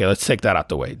that, okay, let's take that out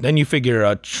the way. Then you figure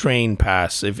a train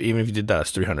pass, even if you did that,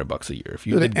 that's $300 a year. If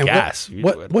you did gas,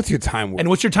 what's your time worth? And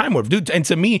what's your time worth, dude? And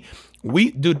to me,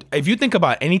 if you think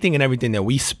about anything and everything that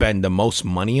we spend the most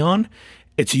money on,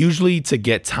 it's usually to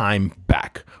get time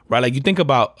back, right? Like you think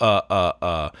about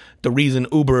the reason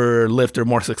Uber, Lyft are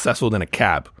more successful than a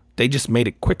cab. They just made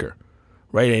it quicker.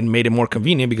 Right, and made it more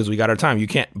convenient because we got our time. You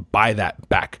can't buy that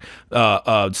back.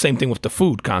 Same thing with the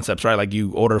food concepts, right? Like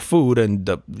you order food and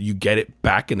you get it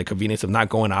back in the convenience of not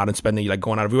going out and spending, like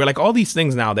going out everywhere. Like all these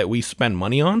things now that we spend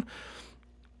money on,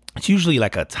 it's usually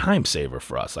like a time saver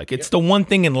for us. Like it's the one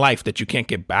thing in life that you can't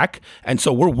get back, and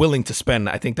so we're willing to spend,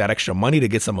 I think, that extra money to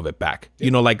get some of it back.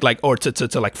 Or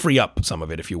to like free up some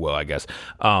of it, if you will, I guess.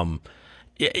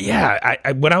 Yeah,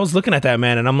 when I was looking at that,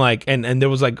 man, and I'm like, and there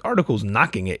was like articles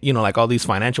knocking it, like all these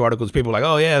financial articles, people were like,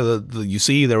 oh yeah, you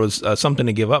see, there was something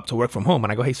to give up to work from home,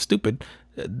 and I go, hey, stupid,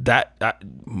 that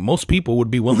most people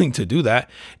would be willing to do that.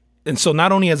 And so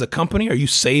not only as a company are you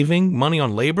saving money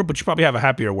on labor, but you probably have a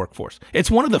happier workforce.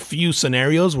 It's one of the few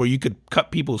scenarios where you could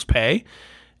cut people's pay.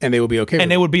 And they would be okay with it.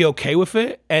 And they would be okay with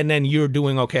it, and then you're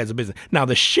doing okay as a business. Now,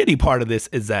 the shitty part of this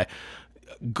is that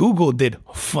Google did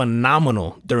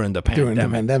phenomenal during the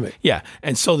pandemic. Yeah.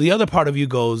 And so the other part of you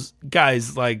goes,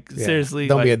 guys, like, seriously,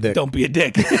 don't like, be a dick. Don't be a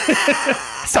dick.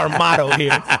 It's our motto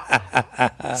here.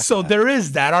 So there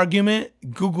is that argument.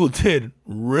 Google did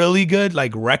really good,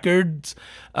 like records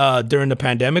during the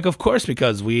pandemic, of course,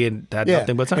 because we had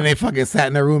nothing but time. And they fucking sat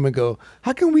in their room and go,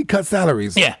 how can we cut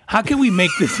salaries? Yeah. How can we make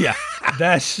this? Yeah.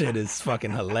 That shit is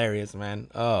fucking hilarious, man.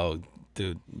 Oh,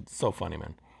 dude. So funny,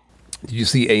 man. Did you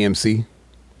see AMC?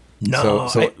 No,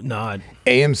 no.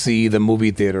 AMC, the movie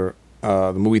theater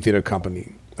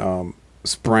company,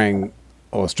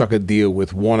 struck a deal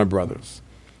with Warner Brothers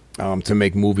to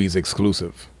make movies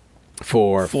exclusive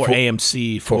for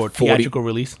AMC for theatrical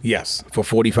release. Yes, for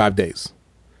 45 days.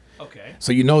 Okay.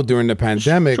 So during the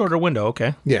pandemic, shorter window.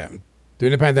 Okay. Yeah,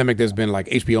 during the pandemic, there's been like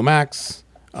HBO Max,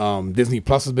 Disney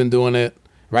Plus has been doing it,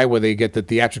 right, where they get the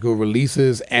theatrical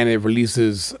releases and it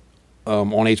releases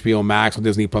on HBO Max or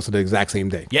Disney Plus at the exact same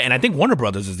day. Yeah, and I think Warner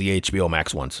Brothers is the HBO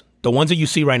Max ones. The ones that you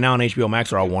see right now on HBO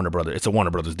Max are all Warner Brothers. It's a Warner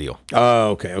Brothers deal.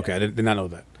 Oh, okay. I did not know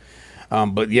that.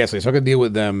 But yeah, so they struck a deal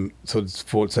with them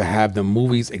to have the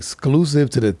movies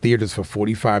exclusive to the theaters for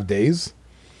 45 days.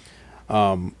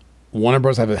 Warner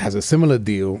Bros. has a similar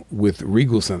deal with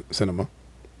Regal Cinema.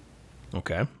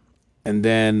 Okay. And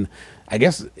then I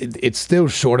guess it's still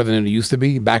shorter than it used to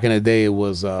be. Back in the day, it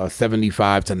was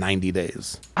 75 to 90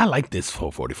 days. I like this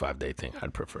whole 45-day thing.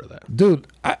 I'd prefer that. Dude,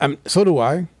 so do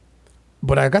I.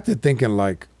 But I got to thinking,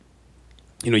 like,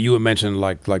 you had mentioned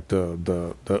like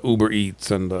the Uber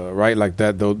Eats and right, like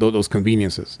that, those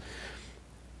conveniences.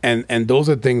 And those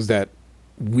are things that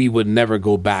we would never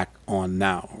go back on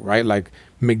now, right? Like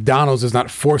McDonald's is not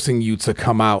forcing you to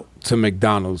come out to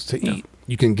McDonald's to eat.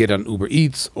 You can get on Uber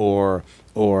Eats or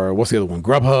what's the other one,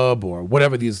 Grubhub or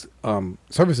whatever these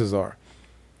services are.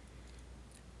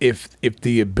 If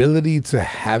the ability to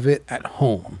have it at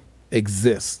home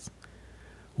exists,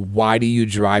 why do you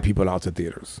drive people out to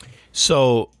theaters?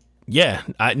 So yeah,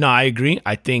 I agree.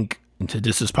 I think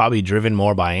this is probably driven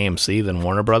more by AMC than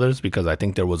Warner Brothers because I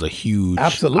think there was a huge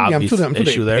absolutely I'm sure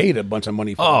issue they there. Paid a bunch of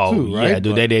money for it too, right? Yeah,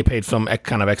 dude, they paid some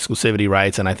kind of exclusivity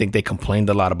rights, and I think they complained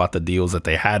a lot about the deals that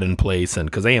they had in place, and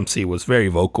because AMC was very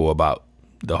vocal about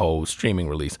the whole streaming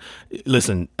release.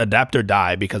 Listen, adapt or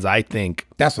die, because I think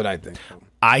that's what I think.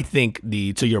 I think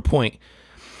to your point.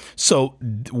 So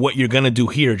what you're gonna do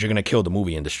here is you're gonna kill the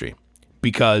movie industry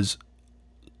because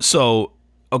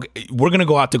okay, we're gonna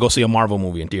go out to go see a Marvel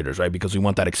movie in theaters, right? Because we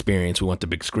want that experience, we want the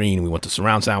big screen, we want the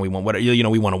surround sound, we want whatever,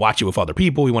 we want to watch it with other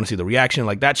people, we want to see the reaction.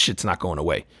 Like that shit's not going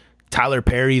away. Tyler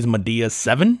Perry's Medea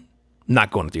 7,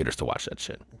 not going to theaters to watch that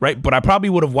shit, right? But I probably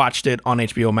would have watched it on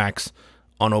HBO Max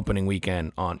on opening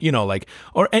weekend, on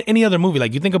or any other movie.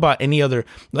 Like you think about any other,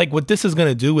 like what this is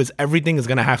gonna do is everything is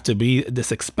gonna have to be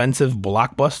this expensive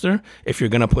blockbuster if you're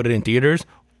gonna put it in theaters,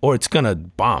 or it's gonna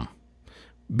bomb.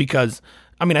 Because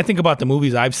I think about the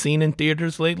movies I've seen in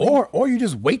theaters lately. Or you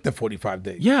just wait the 45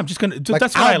 days. Yeah, I'm just gonna. Like,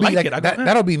 that's why I like it.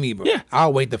 That'll be me, bro. Yeah,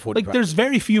 I'll wait the 45. Like there's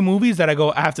very few movies that I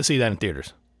go, I have to see that in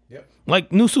theaters. Yep.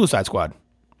 Like new Suicide Squad,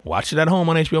 watched it at home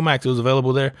on HBO Max. It was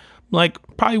available there. Like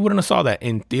probably wouldn't have saw that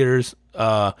in theaters.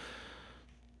 Yeah,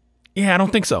 I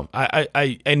don't think so.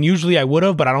 I and usually I would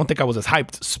have, but I don't think I was as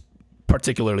hyped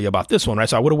particularly about this one, right?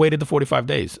 So I would have waited the 45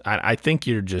 days. I think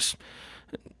you're just,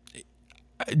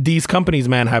 these companies,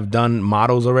 man, have done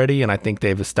models already, and I think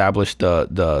they've established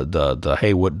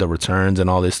the returns and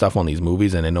all this stuff on these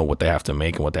movies, and they know what they have to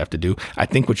make and what they have to do. I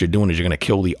think what you're doing is you're going to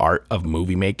kill the art of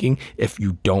movie making if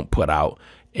you don't put out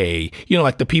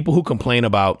like the people who complain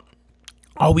about,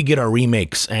 oh, we get our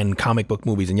remakes and comic book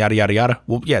movies and yada, yada, yada.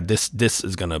 Well, yeah, this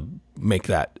is going to make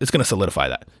that. It's going to solidify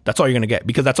that. That's all you're going to get,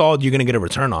 because that's all you're going to get a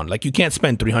return on. Like, you can't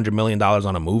spend $300 million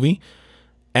on a movie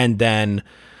and then,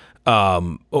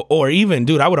 or even,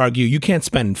 dude, I would argue you can't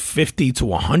spend $50 to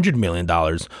 $100 million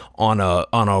on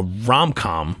a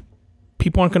rom-com.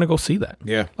 People aren't going to go see that.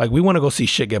 Yeah. Like, we want to go see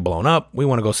shit get blown up. We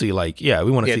want to go see, we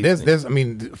want to see.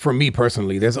 There's, for me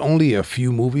personally, there's only a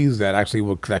few movies that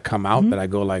actually that come out that I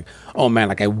go like, oh man,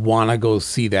 like I want to go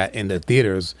see that in the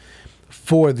theaters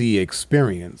for the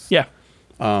experience. Yeah.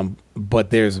 But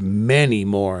there's many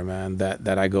more, man,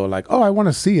 that I go like, oh, I want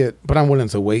to see it, but I'm willing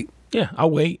to wait. Yeah,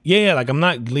 I'll wait. Yeah, like I'm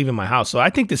not leaving my house. So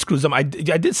I think this screws up. I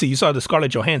did see, you saw the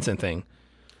Scarlett Johansson thing.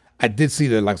 I did see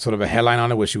the sort of a headline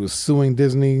on it where she was suing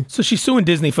Disney. So she's suing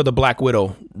Disney for the Black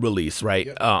Widow release, right?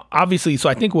 Yeah. Obviously, so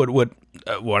I think what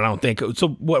I don't think. So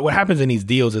what happens in these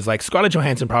deals is like Scarlett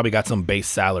Johansson probably got some base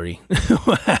salary.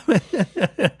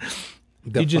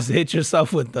 You just hit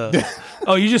yourself with the.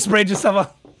 Oh, you just sprayed yourself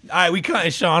off. All right, we cutting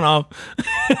Sean off.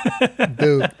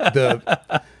 Dude,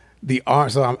 the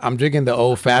art. So I'm drinking the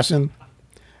old fashioned.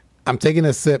 I'm taking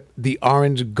a sip. The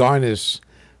orange garnish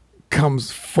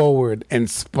comes forward and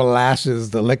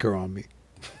splashes the liquor on me.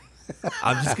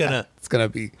 I'm just gonna. It's gonna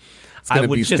be. I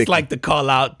would just sticky. like to call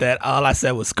out that all I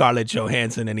said was Scarlett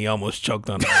Johansson, and he almost choked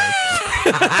on her.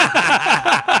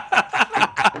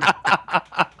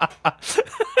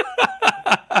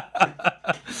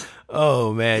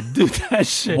 Oh man, dude, that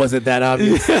shit. Was it that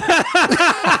obvious?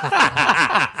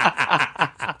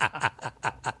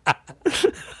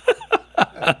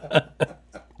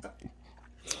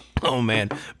 Oh man,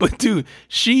 but dude,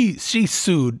 she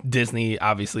sued Disney.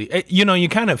 Obviously, you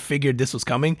kind of figured this was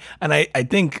coming, and I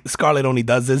think Scarlett only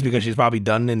does this because she's probably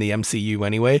done in the MCU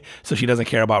anyway, so she doesn't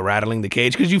care about rattling the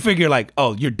cage. Because you figure like,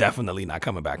 oh, you're definitely not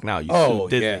coming back now. You sued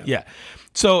Disney. Yeah.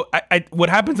 So what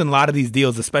happens in a lot of these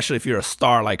deals, especially if you're a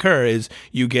star like her, is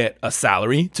you get a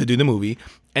salary to do the movie.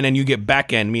 And then you get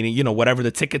back end, meaning, whatever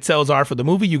the ticket sales are for the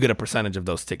movie, you get a percentage of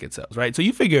those ticket sales, right? So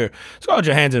you figure Scarlett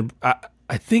Johansson,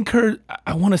 I think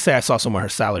I want to say I saw somewhere her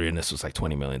salary in this was like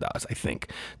 $20 million, I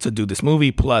think, to do this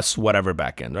movie plus whatever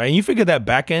back end, right? And you figure that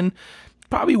back end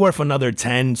probably worth another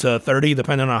 10 to 30,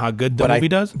 depending on how good the movie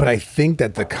does. But I think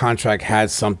that the contract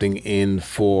has something in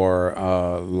for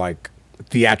like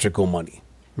theatrical money.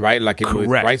 Right, like it was,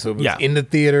 right. So it was in the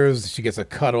theaters. She gets a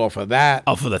cut off of that.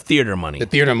 Oh, for the theater money. The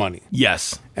theater money.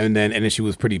 Yes. And then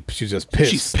she's just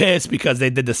pissed. She's pissed because they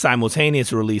did the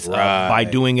simultaneous release by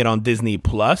doing it on Disney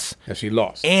Plus. And she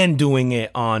lost. And doing it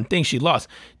on things she lost.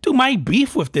 Dude, my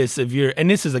beef with this, and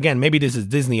this is again, maybe this is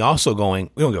Disney also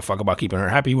going, we don't give a fuck about keeping her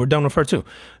happy. We're done with her too.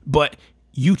 But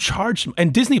you charged,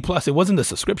 and Disney Plus, it wasn't a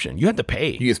subscription. You had to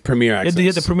pay. You get Premier Access. You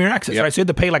had the Premier Access, right? So you had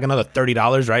to pay like another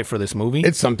 $30, right, for this movie.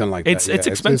 It's something like that. It's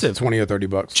expensive. It's $20 or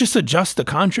 $30. Just adjust the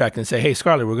contract and say, hey,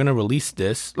 Scarlett, we're going to release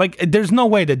this. Like, there's no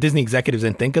way that Disney executives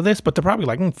didn't think of this, but they're probably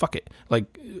like, fuck it. Like,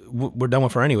 we're done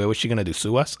with her anyway. What's she going to do,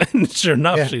 sue us? And sure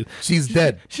enough, she's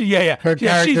dead. Her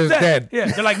character's dead.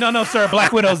 Yeah, they're like, no, sir,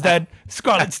 Black Widow's dead.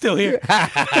 Scarlett's still here.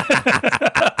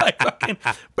 Like, fucking,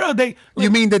 bro, you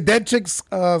mean the dead chicks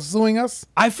suing us?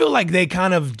 I feel like they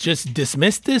kind of just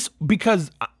dismissed this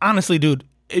because, honestly, dude,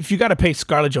 if you got to pay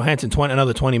Scarlett Johansson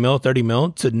another 20 mil, 30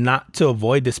 mil to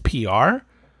avoid this PR,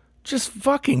 just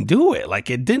fucking do it.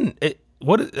 Like, it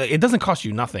doesn't cost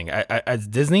you nothing. As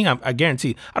Disney, I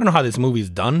guarantee, I don't know how this movie's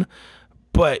done,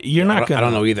 but you're not going to. I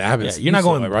don't know either. I haven't you're not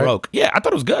going broke. Right? Yeah, I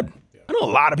thought it was good. I know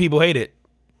a lot of people hate it.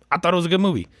 I thought it was a good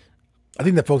movie. I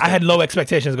think the folks. I had low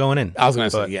expectations going in. I was going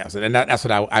to say yes, and that's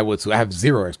what I would too. I have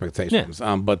zero expectations.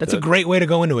 Yeah. But that's a great way to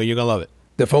go into it. You're gonna love it.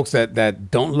 The folks that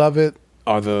don't love it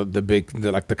are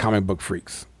the comic book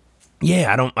freaks.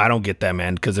 Yeah, I don't get that,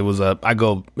 man, because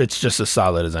it's just as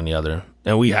solid as any other.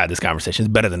 And we had this conversation.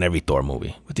 It's better than every Thor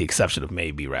movie, with the exception of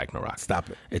maybe Ragnarok. Stop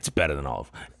it. It's better than all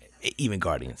of even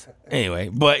Guardians. Anyway,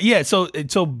 but yeah,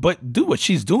 but dude, what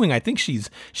she's doing, I think she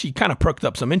kind of perked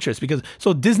up some interest because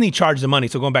Disney charged the money.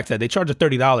 So going back to that, they charge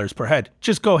 $30 per head.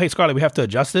 Just go, hey Scarlett, we have to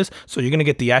adjust this. So you're gonna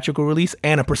get theatrical release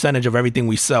and a percentage of everything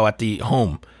we sell at the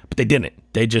home. But they didn't.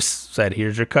 They just said,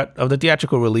 here's your cut of the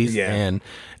theatrical release. Yeah.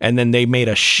 And then they made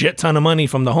a shit ton of money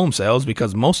from the home sales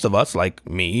because most of us, like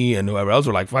me and whoever else,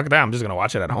 were like, fuck that, I'm just gonna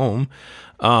watch it at home.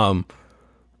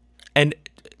 And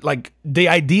like the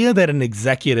idea that an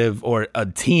executive or a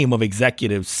team of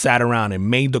executives sat around and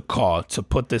made the call to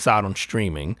put this out on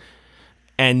streaming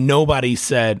and nobody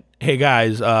said, hey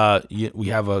guys, we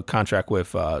have a contract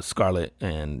with Scarlett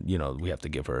and we have to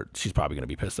give her, she's probably going to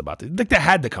be pissed about this. Like that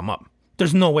had to come up.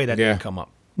 There's no way that didn't come up.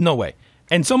 No way.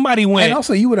 And somebody went. And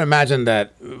also you would imagine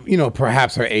that,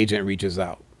 perhaps her agent reaches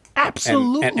out.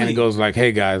 Absolutely. And it goes like,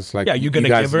 hey guys, like, you're gonna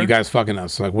give her? You guys fucking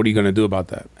us. Like, what are you going to do about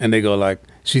that? And they go like,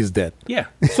 she's dead. Yeah.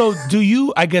 So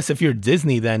I guess if you're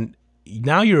Disney, then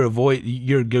now you're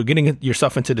getting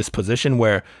yourself into this position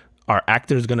where are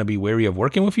actors going to be wary of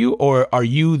working with you? Or are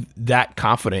you that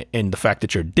confident in the fact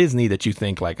that you're Disney that you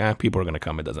think like, people are going to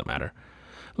come. It doesn't matter.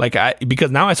 Like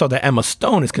because now I saw that Emma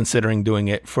Stone is considering doing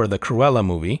it for the Cruella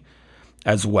movie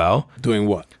as well. Doing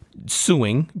what?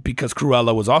 Suing because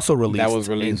Cruella was also released. That was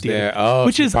released there. Oh,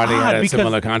 which is probably odd had a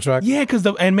similar contract. Yeah,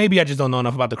 and maybe I just don't know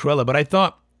enough about the Cruella, but I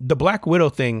thought the Black Widow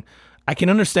thing, I can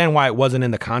understand why it wasn't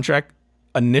in the contract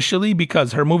initially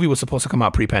because her movie was supposed to come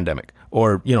out pre-pandemic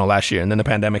or last year, and then the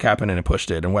pandemic happened and it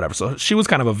pushed it and whatever. So she was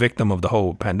kind of a victim of the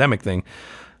whole pandemic thing.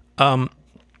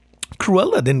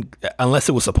 Cruella didn't, unless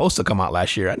it was supposed to come out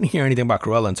last year. I didn't hear anything about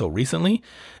Cruella until recently.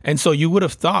 And so you would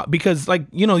have thought, because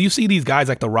you see these guys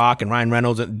like The Rock and Ryan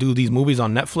Reynolds that do these movies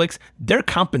on Netflix, they're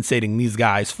compensating these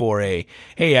guys for hey,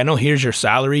 I know here's your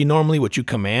salary normally, what you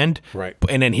command. Right.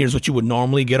 And then here's what you would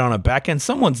normally get on a back end.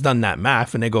 Someone's done that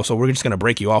math and they go, so we're just going to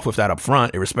break you off with that up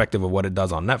front, irrespective of what it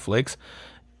does on Netflix.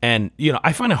 And you know,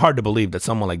 I find it hard to believe that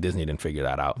someone like Disney didn't figure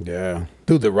that out. Yeah,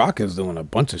 dude, The Rock is doing a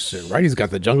bunch of shit, right? He's got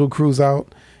the Jungle Cruise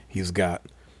out. He's got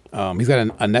a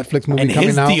Netflix movie And coming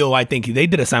his out. deal, I think they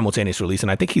did a simultaneous release, and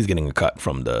I think he's getting a cut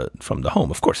from the home.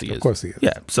 Of course he is. Of course he is.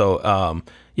 Yeah. So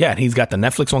and he's got the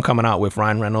Netflix one coming out with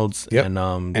Ryan Reynolds. Yep.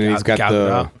 And he's got Gal the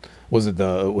Gadot. what's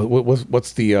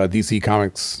the DC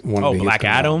Comics one? Oh, that he's Black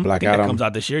coming out? Adam. Black I think Adam that comes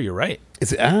out this year. You're right.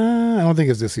 Is it, I don't think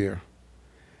it's this year.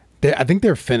 I think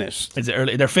they're finished. Is it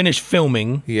early? They're finished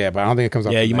filming. Yeah, but I don't think it comes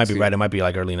out. Yeah, till you might next be year. right. It might be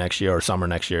like early next year or summer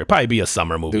next year. Probably be a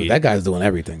summer movie. Dude, that guy's doing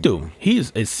everything. Dude,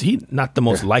 is he not the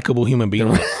most likable human being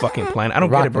on the fucking planet? I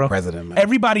don't Rock get it, bro. for president, man.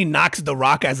 Everybody knocks The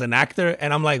Rock as an actor,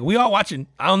 and I'm like, we all watching.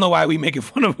 I don't know why we making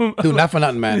fun of him. Dude, not for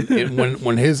nothing, man.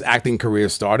 When his acting career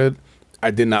started, I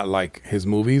did not like his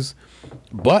movies,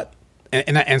 but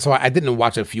and so I didn't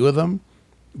watch a few of them,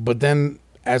 but then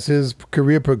as his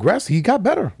career progressed, he got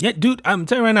better. Yeah, dude, I'm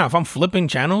telling you right now, if I'm flipping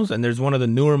channels and there's one of the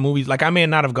newer movies, like I may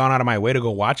not have gone out of my way to go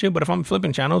watch it, but if I'm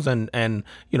flipping channels and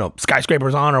you know,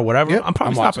 Skyscraper's on or whatever, Yep, I'm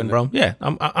probably I'm stopping, watching bro. Yeah,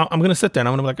 I'm gonna sit there and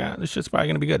I'm gonna be like, this shit's probably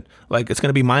gonna be good. Like it's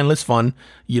gonna be mindless fun.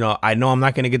 You know, I know I'm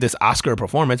not gonna get this Oscar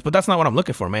performance, but that's not what I'm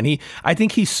looking for, man. I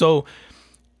think he's so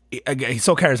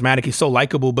charismatic, he's so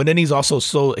likable, but then he's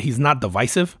also he's not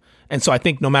divisive, and so I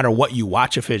think no matter what you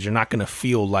watch of his, you're not gonna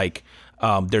feel like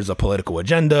there's a political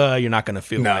agenda. You're not gonna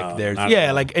feel like there's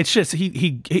like it's just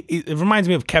it reminds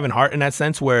me of Kevin Hart in that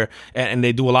sense where and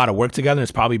they do a lot of work together. And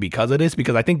it's probably because of this,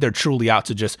 because I think they're truly out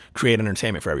to just create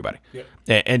entertainment for everybody. Yep.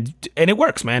 And it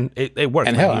works, man. It works.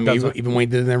 And man. hell, I mean, even when he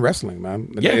did it in wrestling,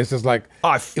 man. Yeah. It's just like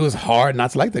it was hard not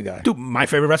to like the guy. Dude, my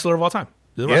favorite wrestler of all time.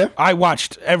 Yeah. I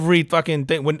watched every fucking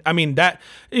thing I'm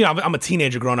a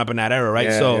teenager growing up in that era, right?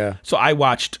 Yeah, so I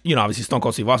watched, you know, obviously Stone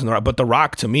Cold Steve Austin, but The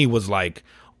Rock to me was like,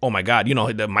 oh my God, you know,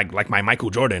 like my Michael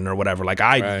Jordan or whatever. Like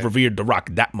I revered The Rock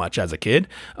that much as a kid,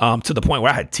 to the point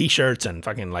where I had T-shirts and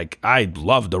fucking like I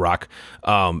loved The Rock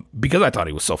because I thought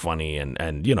he was so funny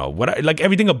and you know like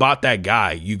everything about that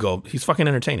guy. You go, he's fucking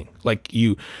entertaining. Like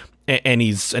and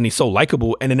he's so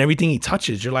likable, and then everything he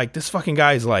touches, you're like, this fucking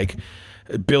guy is like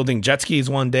building jet skis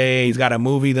one day, he's got a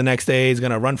movie the next day, he's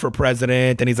gonna run for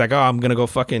president, and he's like, oh, I'm gonna go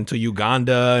fucking to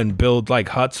Uganda and build like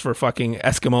huts for fucking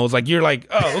Eskimos. Like you're like,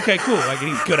 oh, okay, cool. Like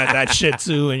he's good at that shit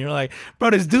too, and you're like, bro,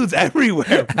 this dude's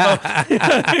everywhere, bro.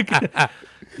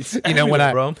 You know,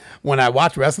 when I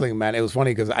watched wrestling, man, it was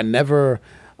funny because I never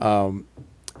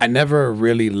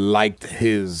really liked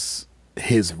his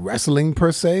wrestling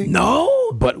per se. No.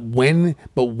 But when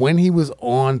he was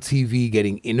on TV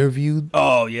getting interviewed,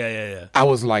 oh yeah, I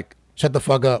was like, shut the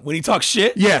fuck up. When he talks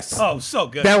shit? Yes. Oh, so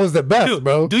good. That was the best, dude,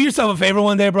 bro. Do yourself a favor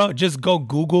one day, bro. Just go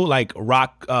Google like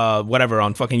Rock whatever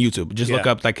on fucking YouTube. Just look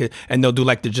up like, and they'll do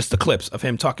like just the clips of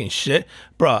him talking shit.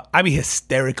 Bro, I be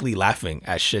hysterically laughing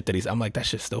at shit that I'm like, that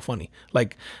shit's still funny.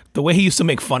 Like the way he used to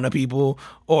make fun of people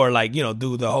or like, you know,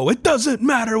 do the whole, it doesn't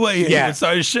matter what you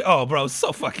started shit. Oh, bro,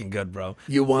 so fucking good, bro.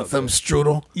 You want some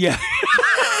strudel? Yeah.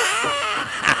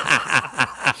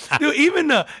 Dude,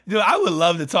 I would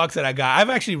love to talk to that guy. I've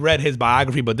actually read his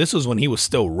biography, but this was when he was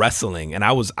still wrestling, and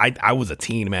I was a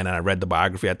teen, man, and I read the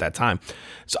biography at that time.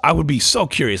 So I would be so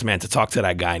curious, man, to talk to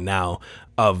that guy now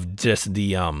of just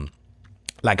the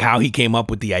like how he came up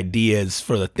with the ideas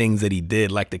for the things that he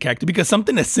did, like the character. Because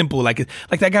something as simple, like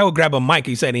that guy would grab a mic,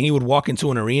 you said, and he would walk into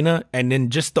an arena, and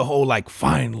then just the whole like,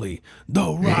 finally,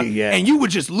 The Rock, and you would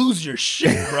just lose your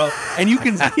shit, bro. And you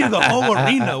can see the whole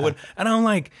arena and I'm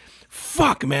like,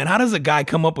 fuck, man, how does a guy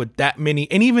come up with that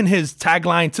many? And even his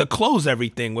tagline to close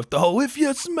everything with the whole, if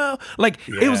you smell, like,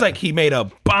 it was like he made a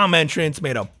bomb entrance,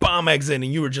 made a bomb exit, and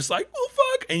you were just like, oh,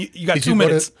 fuck. And you got 2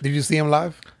 minutes. Did you see him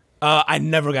live? I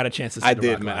never got a chance to see I The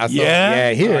did, Rock man.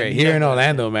 live. Here in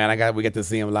Orlando, man. We get to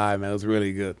see him live, man. It was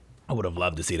really good. I would have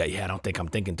loved to see that. Yeah, I don't think I'm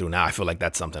thinking through now. I feel like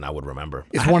that's something I would remember.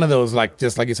 It's one of those, like,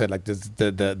 just like you said, like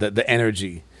the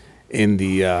energy in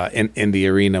the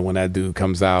arena when that dude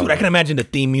comes out. Dude, I can imagine the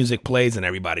theme music plays and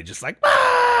everybody just like,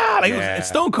 like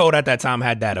Stone Cold at that time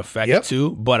had that effect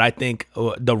too, but I think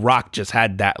The Rock just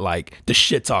had that, like, the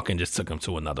shit talking just took him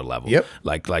to another level.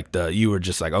 Like you were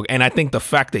just like, okay. And I think the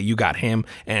fact that you got him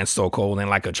and Stone Cold and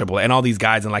like a Triple A and all these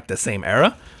guys in like the same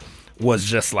era was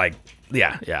just like,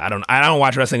 yeah. I don't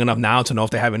watch wrestling enough now to know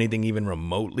if they have anything even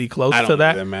remotely close to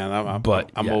that. Either, man.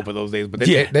 I'm yeah. over those days. But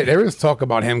there is talk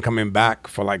about him coming back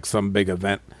for like some big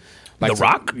event. Like The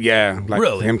Rock? Yeah, like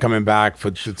really? Him coming back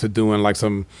to doing like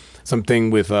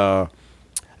something with I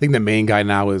think the main guy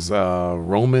now is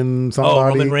Roman somebody. Oh,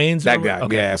 Roman Reigns? That guy.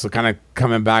 Okay. Yeah, so kind of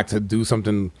coming back to do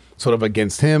something sort of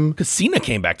against him. Because Cena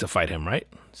came back to fight him, right?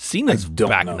 Cena's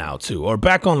back now too, or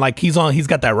back on like he's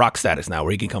got that Rock status now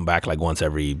where he can come back like once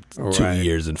every 2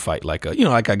 years and fight like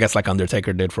like I guess like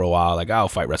Undertaker did for a while. Like I'll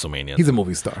fight WrestleMania. He's a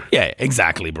movie star. Yeah,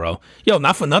 exactly, bro. Yo,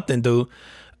 not for nothing, dude.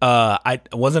 I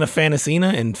wasn't a fan of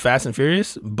Cena in Fast and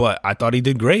Furious, but I thought he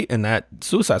did great in that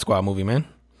Suicide Squad movie, man.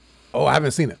 Oh, I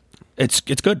haven't seen it. It's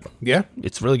good. Yeah,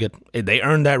 it's really good. They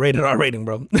earned that rated R rating,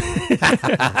 bro.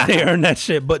 They earned that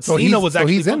shit. But so Cena was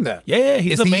actually he's in that. Yeah,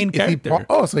 he's the main character.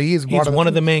 So he's one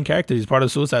of the main characters. He's part of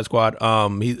the Suicide Squad.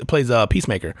 He plays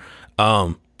Peacemaker.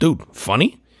 Dude,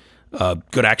 funny,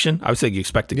 good action. I would say you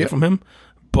expect to get from him,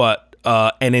 but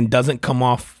and it doesn't come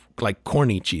off like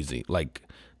corny, cheesy. Like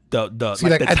the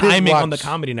timing on the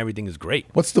comedy and everything is great.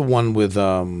 What's the one with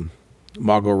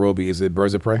Margot Robbie? Is it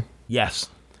Birds of Prey? Yes,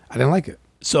 I didn't like it.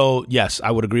 So, yes, I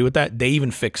would agree with that. They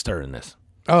even fixed her in this.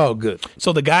 Oh, good.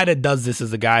 So, the guy that does this is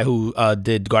the guy who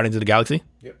did Guardians of the Galaxy.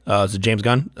 Yep. So James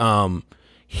Gunn.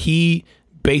 He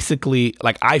basically,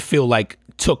 like, I feel like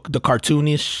took the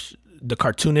cartoonish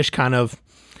kind of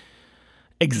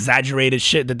exaggerated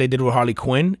shit that they did with Harley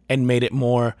Quinn and made it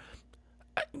more...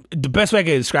 The best way I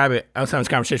could describe it, I was having this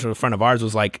conversation with a friend of ours,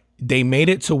 was like, they made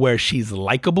it to where she's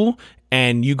likable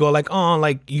and you go like, oh,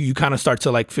 like you kind of start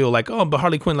to like feel like, oh, but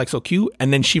Harley Quinn like so cute,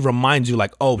 and then she reminds you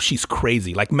like, oh, she's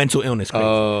crazy, like mental illness crazy.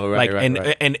 Oh, right,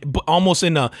 like and almost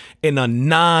in a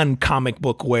non-comic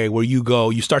book way where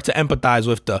you start to empathize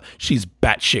with she's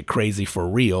batshit crazy for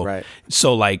real. Right.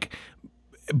 So like,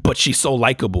 but she's so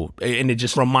likable, and it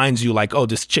just reminds you like, oh,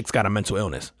 this chick's got a mental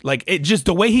illness. Like it just,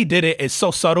 the way he did it is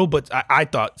so subtle, but I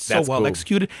thought so That's well cool.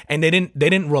 executed. And they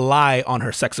didn't rely on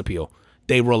her sex appeal.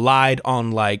 They relied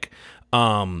on like,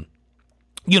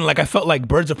 like I felt like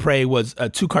Birds of Prey was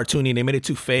too cartoony. They made it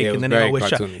too fake, Yeah, and then they always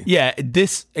cartoony.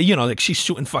 this, like she's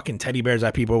shooting fucking teddy bears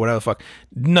at people or whatever the fuck.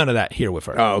 None of that here with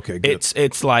her. Oh, okay, good.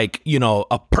 It's like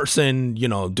a person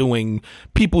doing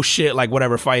people shit, like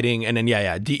whatever, fighting, and then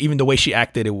even the way she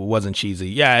acted, it wasn't cheesy.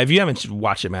 Yeah, if you haven't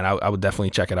watched it, man, I would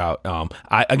definitely check it out.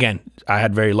 I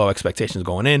had very low expectations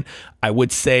going in. I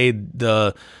would say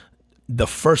the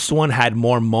first one had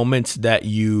more moments that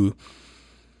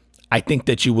I think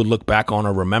that you would look back on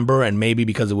or remember, and maybe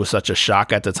because it was such a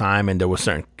shock at the time and there were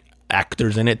certain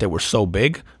actors in it that were so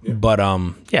big. Yeah. But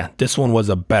this one was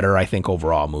a better, I think,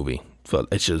 overall movie. So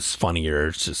it's just funnier,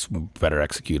 it's just better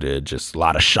executed, just a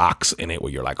lot of shocks in it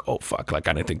where you're like, oh fuck, like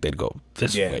I didn't think they'd go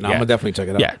this way. I'm gonna definitely check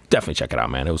it out. Yeah, definitely check it out,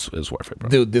 man. It was worth it, bro.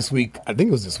 Dude, this week, I think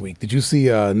it was this week, did you see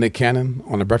Nick Cannon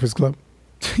on The Breakfast Club?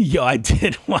 Yo, I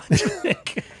did watch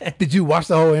it. Did you watch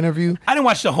the whole interview? I didn't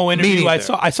watch the whole interview. I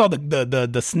saw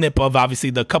the snip of obviously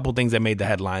the couple things that made the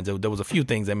headlines. There was a few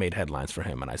things that made headlines for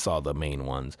him, and I saw the main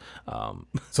ones.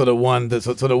 So the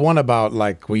one about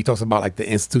like where he talks about like the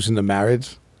institution of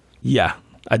marriage. Yeah,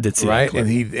 I did see right, that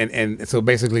clip. and so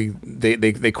basically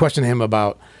they question him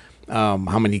about how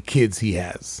many kids he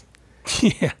has.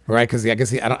 Yeah, right. Because I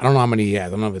guess I don't know how many he has.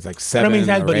 I don't know if it's like 7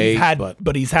 or 8.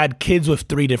 But he's had kids with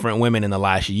 3 different women in the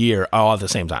last year, all at the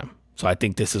same time. So I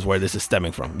think this is where this is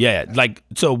stemming from. Yeah, like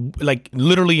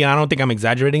literally, I don't think I'm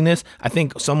exaggerating this. I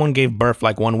think someone gave birth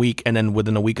like 1 week, and then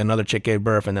within a week another chick gave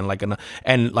birth, and then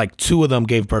like 2 of them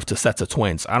gave birth to sets of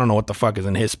twins. I don't know what the fuck is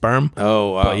in his sperm.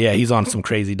 Oh, wow. But yeah, he's on some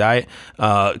crazy diet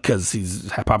because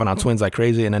he's popping out twins like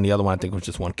crazy, and then the other one I think was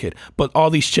just 1 kid. But all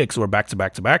these chicks were back to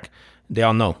back to back. They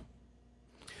all know.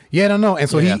 Yeah, I don't know. And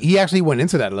so he actually went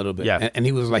into that a little bit. Yeah. And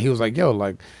he was like, yo,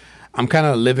 like, I'm kind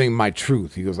of living my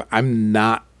truth. He goes, I'm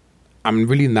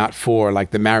really not for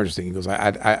like the marriage thing. He goes,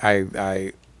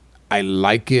 I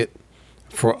like it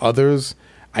for others.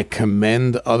 I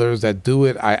commend others that do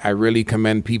it. I really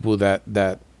commend people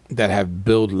that have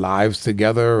built lives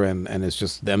together and it's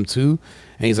just them two.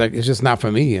 And he's like, it's just not for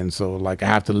me. And so like I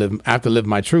have to live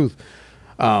my truth.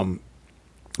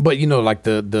 But like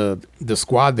the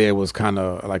squad there was kind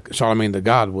of like Charlemagne the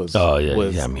God was. Oh yeah,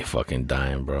 he had me fucking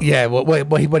dying, bro. Yeah,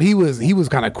 but he was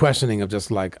kind of questioning of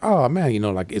just like, oh man,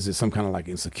 like is it some kind of like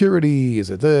insecurity? Is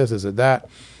it this? Is it that?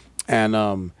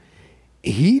 And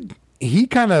he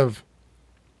kind of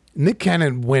Nick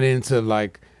Cannon went into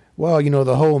like, well,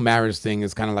 the whole marriage thing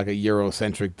is kind of like a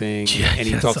Eurocentric thing, and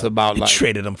he talks about like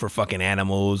traded them for fucking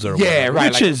animals or whatever,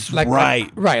 right, which is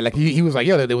right. Like he was like,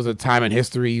 yeah, there was a time in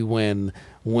history when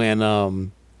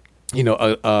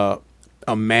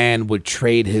a man would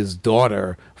trade his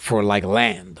daughter for like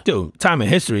land. Dude, time in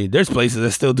history, there's places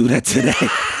that still do that today.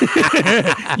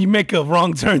 You make a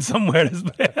wrong turn somewhere,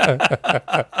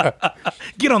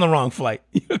 get on the wrong flight.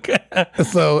 Okay.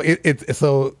 So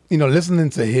so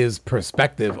listening to his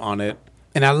perspective on it,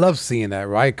 and I love seeing that,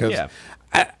 right? Because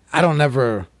I don't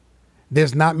never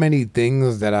there's not many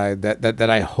things that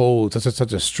I hold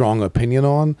such a strong opinion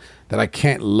on that I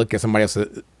can't look at somebody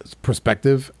else's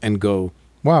perspective and go,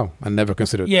 wow, I never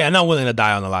considered. Yeah, I'm not willing to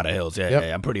die on a lot of hills. Yeah, Yep.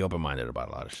 yeah, I'm pretty open minded about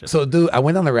a lot of shit. So, dude, I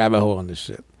went down the rabbit hole on this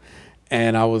shit,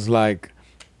 and I was like,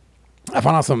 I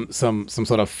found out some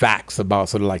sort of facts about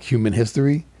sort of like human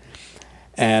history,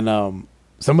 and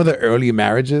some of the early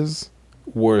marriages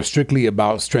were strictly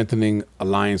about strengthening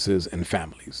alliances and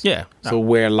families. Yeah. So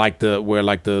where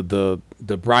the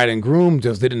bride and groom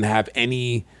just didn't have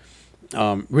any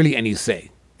really any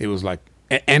say. It was like,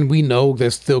 and we know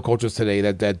there's still cultures today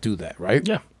that do that, right?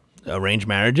 Yeah. Arranged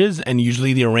marriages, and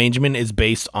usually the arrangement is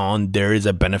based on there is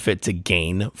a benefit to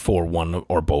gain for one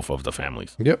or both of the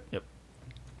families. Yep.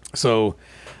 So,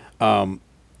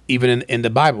 even in the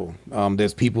Bible,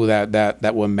 there's people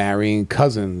that were marrying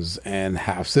cousins and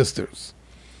half sisters.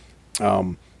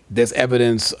 There's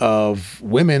evidence of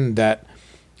women that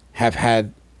have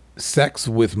had sex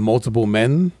with multiple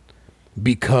men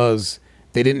because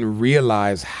they didn't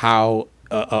realize how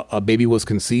a baby was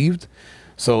conceived.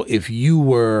 So if you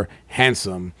were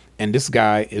handsome and this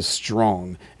guy is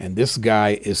strong and this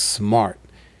guy is smart,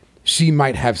 she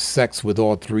might have sex with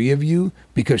all three of you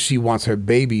because she wants her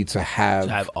baby to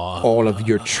have all of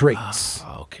your traits.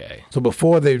 Okay. So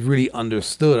before they really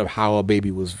understood of how a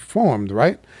baby was formed,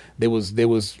 right? There was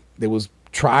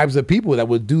tribes of people that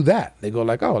would do that. They go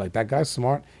like, oh, like that guy's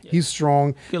smart, he's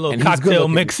strong, Get a little and he's cocktail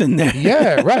mix in there.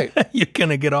 Yeah, right. You're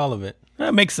gonna get all of it.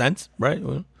 That makes sense, right?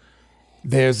 Well,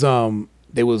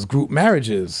 There was group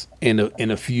marriages in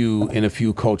a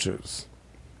few cultures.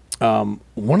 One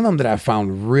of them that I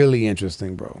found really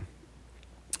interesting, bro,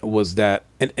 was that,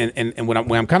 and when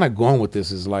I'm kind of going with this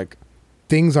is like,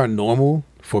 things are normal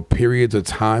for periods of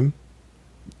time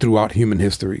throughout human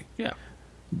history. yeah.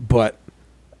 But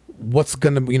what's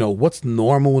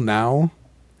normal now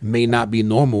may not be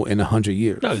normal in 100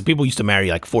 years. No, people used to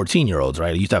marry like 14-year-olds,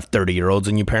 right? You used to have 30-year-olds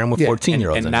and you pair them with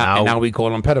 14-year-olds. And now we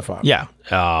call them pedophiles. Yeah.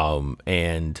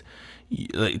 And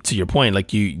to your point,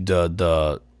 like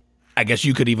I guess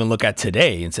you could even look at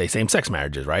today and say same-sex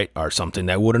marriages, right, are something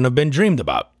that wouldn't have been dreamed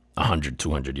about 100,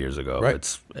 200 years ago. Right.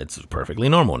 It's perfectly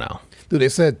normal now. Dude, they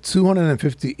said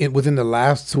 250 within the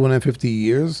last 250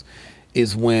 years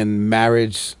is when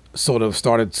marriage sort of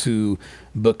started to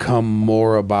become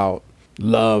more about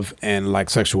love and like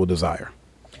sexual desire.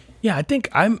 Yeah, I think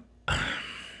well,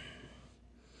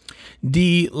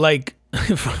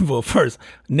 first,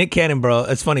 Nick Cannon, bro.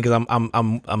 It's funny because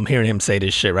I'm hearing him say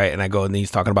this shit, right? And I go, and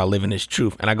he's talking about living his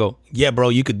truth, and I go, yeah, bro,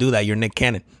 you could do that. You're Nick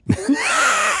Cannon.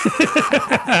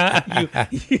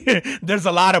 There's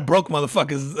a lot of broke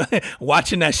motherfuckers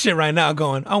watching that shit right now,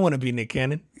 going, I want to be Nick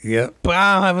Cannon. Yeah, but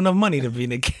I don't have enough money to be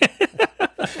Nick Cannon.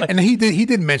 And he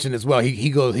did mention as well. He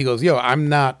goes, yo, I'm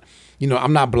not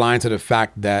blind to the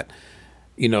fact that,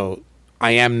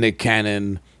 I am Nick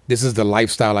Cannon. This is the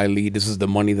lifestyle I lead. This is the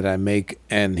money that I make.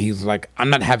 And he's like, I'm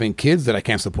not having kids that I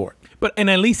can't support. And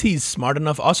at least he's smart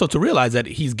enough also to realize that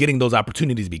he's getting those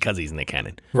opportunities because he's Nick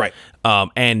Cannon. Right.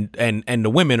 And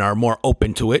the women are more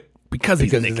open to it because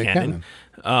he's Nick Cannon.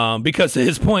 Because to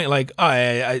his point, like,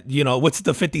 what's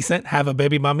the 50 Cent? Have a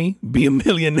baby by me, be a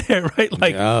millionaire, right?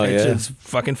 Like, it's just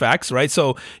fucking facts, right?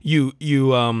 So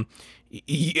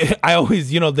I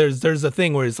always, there's a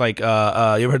thing where it's like, you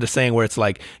ever heard the saying where it's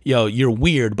like, yo, you're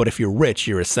weird, but if you're rich,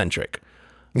 you're eccentric.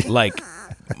 Like,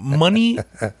 money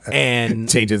and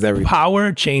changes everything.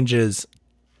 Power changes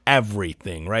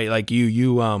everything, right? Like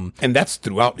and that's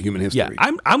throughout human history.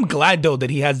 Yeah, I'm glad though that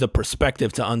he has the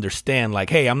perspective to understand, like,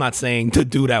 hey, I'm not saying the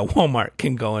dude at Walmart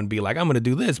can go and be like, I'm gonna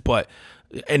do this,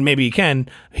 and maybe he can.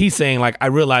 He's saying, like, I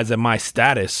realize that my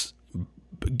status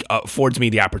affords me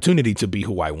the opportunity to be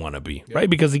who I want to be, right?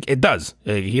 Because it does.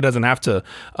 He doesn't have to,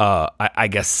 I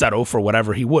guess, settle for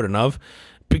whatever he wouldn't have,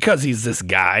 because he's this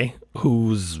guy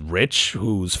who's rich,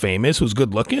 who's famous, who's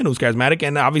good looking, who's charismatic,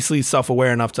 and obviously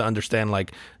self-aware enough to understand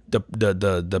like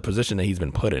the position that he's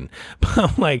been put in. But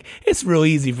I'm like, it's real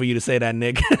easy for you to say that,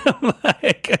 Nick. I'm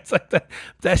like, it's like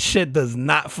that shit does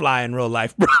not fly in real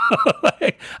life, bro.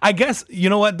 Like, I guess, you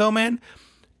know what though, man?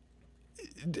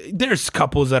 There's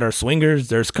couples that are swingers.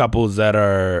 There's couples that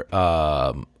are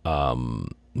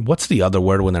what's the other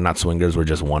word when they're not swingers? We're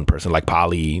just one person, like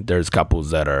poly. There's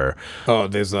couples that are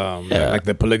there's like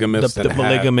the polygamists. The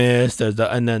polygamists.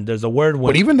 And then there's a word.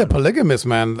 But even the polygamists,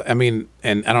 man. I mean,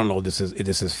 and I don't know if this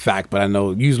is fact, but I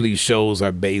know usually shows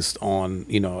are based on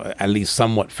at least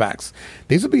somewhat facts.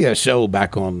 There used to be a show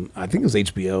back on, I think it was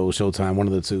HBO, Showtime, one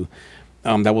of the two,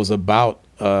 that was about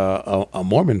a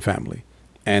Mormon family,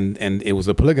 and it was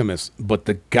a polygamist, but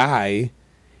the guy,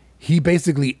 he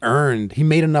basically he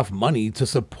made enough money to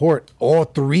support all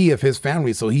 3 of his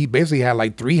families. So he basically had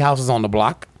like 3 houses on the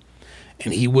block,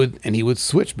 and he would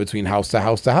switch between house to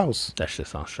house to house. That shit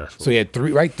sounds stressful. So he had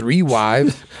 3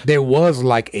 wives. There was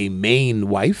like a main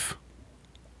wife,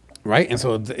 right? And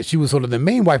so she was sort of the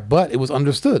main wife, but it was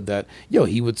understood that,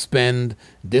 he would spend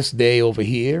this day over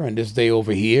here and this day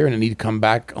over here, and then he'd come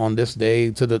back on this day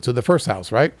to the first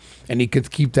house, right? And he could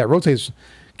keep the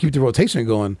rotation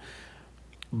going.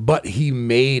 But he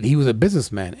was a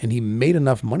businessman, and he made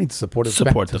enough money to support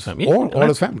the family, all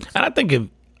his families. And I think you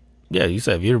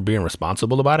said if you're being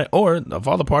responsible about it, or if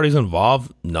all the parties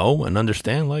involved know and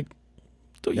understand, like,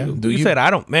 you said,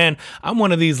 I'm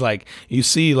one of these, like, you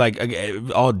see, like,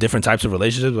 all different types of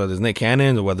relationships, whether it's Nick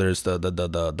Cannon or whether it's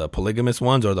the polygamous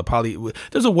ones or the poly.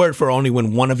 There's a word for only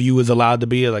when one of you is allowed to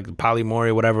be, like, polyamory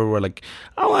or whatever. Where, like,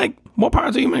 I'm like, more power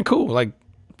to you, man. Cool, like.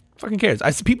 Fucking cares. I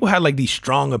see people had like these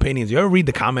strong opinions. You ever read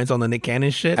the comments on the Nick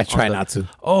Cannon shit? I try not to.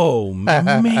 Oh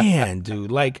man,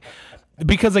 dude. Like,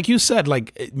 because like you said,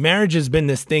 like marriage has been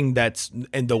this thing that's,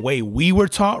 and the way we were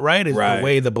taught, right, is the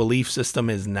way the belief system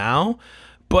is now.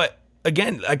 But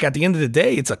again, like at the end of the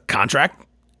day, it's a contract,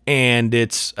 and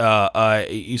it's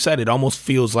you said it almost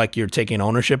feels like you're taking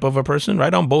ownership of a person,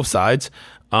 right, on both sides.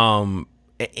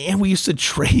 And we used to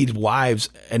trade wives,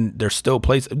 and there's still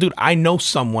places. Dude, I know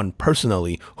someone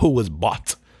personally who was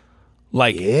bought.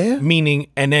 Like, meaning,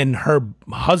 and then her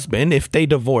husband, if they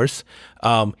divorce,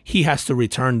 he has to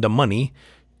return the money,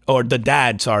 or the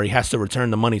dad, has to return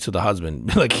the money to the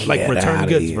husband. like return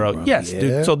goods, here, bro. Yes,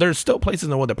 dude. So there's still places in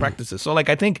the world that practices. So, like,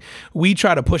 I think we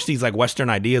try to push these, like,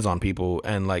 Western ideas on people,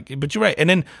 and, like, but you're right. And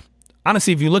then,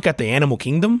 honestly, if you look at the animal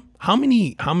kingdom, how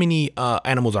many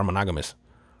animals are monogamous?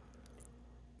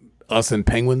 Us and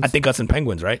penguins? I think us and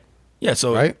penguins, right? Yeah,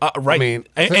 so right. Right. I mean,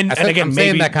 and again, I'm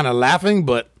saying that kind of laughing,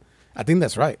 but I think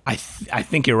that's right. I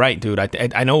think you're right, dude.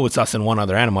 I know it's us and one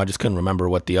other animal. I just couldn't remember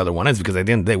what the other one is, because at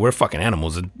the end of the day, we're fucking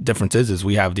animals. The difference is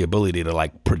we have the ability to,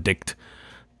 like, predict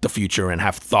the future and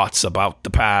have thoughts about the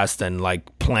past and,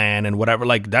 like, plan and whatever.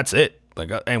 Like, that's it.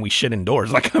 Like, and we shit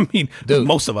indoors. Like, I mean, dude,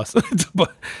 most of us.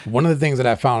 But one of the things that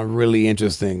I found really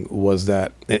interesting was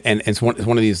that, and it's one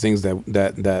of these things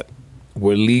that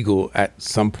were legal at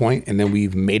some point, and then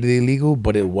we've made it illegal,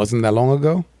 but it wasn't that long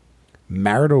ago.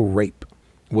 Marital rape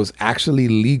was actually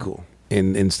legal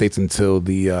in states until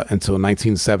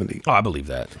 1970. Oh, I believe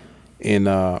that.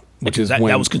 Which is that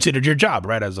was considered your job,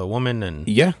 right, as a woman, and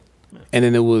and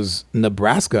then it was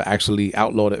Nebraska actually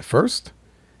outlawed it first,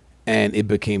 and it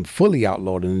became fully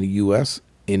outlawed in the U.S.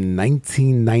 in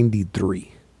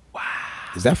 1993. Wow,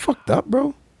 is that fucked up,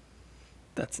 bro?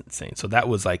 That's insane. So that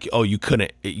was like, you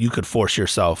could force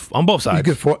yourself on both sides.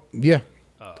 You could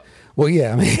well,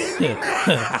 yeah, I mean,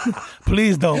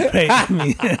 please don't pay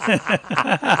me.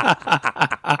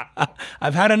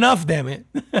 I've had enough, damn it.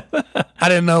 I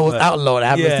didn't know it was outlawed. It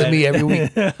happens to me every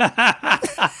week.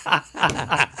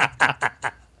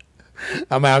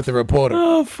 I'm gonna have to report it.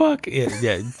 Oh fuck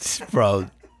yeah, bro.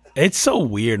 It's so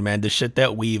weird, man. The shit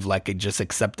that we've, like, just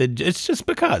accepted. It's just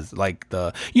because, like,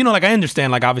 like, I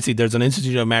understand, like, obviously there's an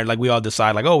institution of marriage. Like, we all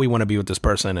decide, like, oh, we want to be with this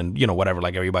person, and, whatever.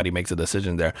 Like, everybody makes a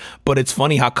decision there. But it's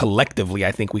funny how collectively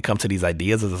I think we come to these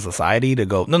ideas as a society to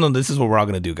go, no, this is what we're all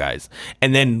gonna do, guys.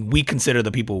 And then we consider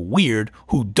the people weird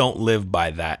who don't live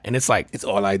by that. And it's like, it's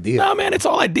all ideas. No, man, it's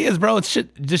all ideas, bro. It's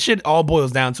shit. This shit all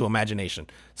boils down to imagination.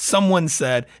 Someone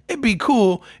said it'd be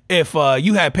cool if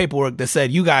you had paperwork that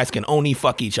said you guys can only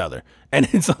fuck each other, and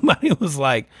then somebody was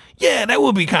like, "Yeah, that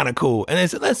would be kind of cool," and they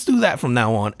said, "Let's do that from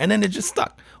now on," and then it just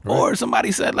stuck. Right. Or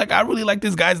somebody said, like, "I really like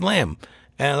this guy's lamb,"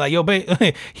 and like, "Yo, babe,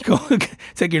 you go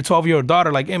take your 12-year-old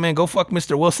daughter, like, hey man, go fuck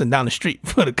Mr. Wilson down the street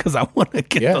because I want to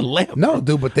get the lamb." No,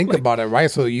 dude, but think about it, right?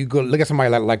 So you go look at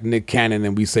somebody like Nick Cannon,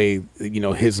 and we say,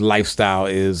 his lifestyle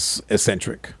is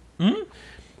eccentric. Mm-hmm.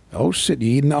 Oh shit,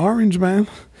 you eating the orange, man?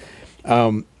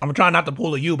 I'm trying not to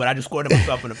pull a you, but I just squirted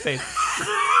myself in the face.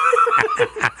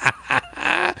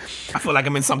 I feel like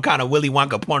I'm in some kind of Willy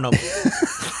Wonka porno.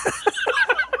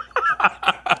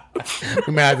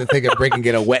 We might have to take a break and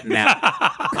get a wet nap.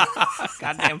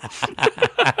 Goddamn.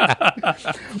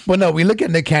 But no, we look at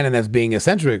Nick Cannon as being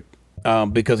eccentric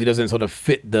because he doesn't sort of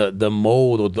fit the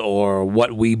mold or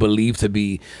what we believe to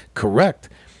be correct.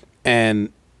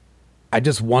 And I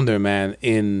just wonder, man,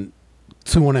 in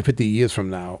 250 years from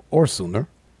now or sooner,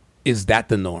 is that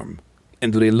the norm?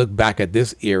 And do they look back at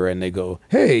this era and they go,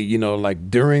 hey,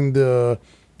 like during the,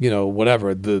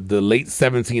 whatever, the late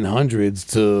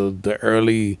 1700s to the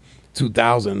early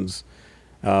 2000s,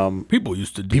 people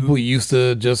used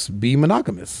to just be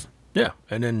monogamous. Yeah.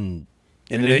 And then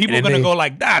people are going to go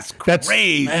like, that's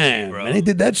crazy, man, bro. And they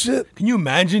did that shit. Can you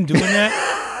imagine doing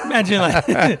that? Imagine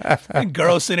like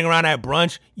girls sitting around at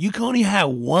brunch. You can only have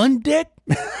one dick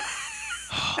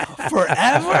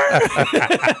forever.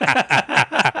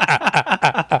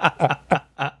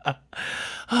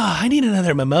 I need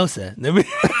another mimosa.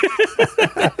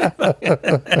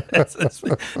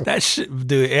 That shit,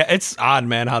 dude. It's odd,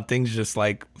 man, how things just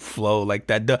like flow like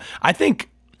that. I think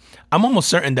I'm almost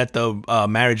certain that the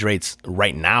marriage rates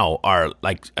right now are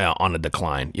like on a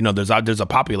decline. You know, there's a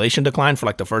population decline for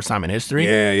like the first time in history.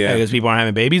 Yeah. Because people aren't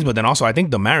having babies, but then also I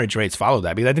think the marriage rates follow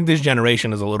that because I think this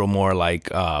generation is a little more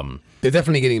like. They're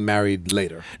definitely getting married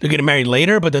later. They're getting married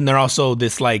later, but then they're also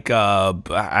this like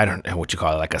I don't know what you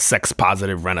call it, like a sex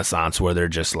positive renaissance where they're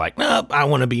just like, nope, I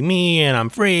want to be me and I'm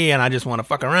free and I just want to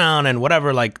fuck around and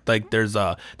whatever. Like there's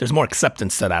more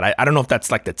acceptance to that. I don't know if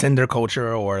that's like the Tinder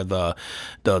culture or the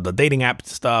dating app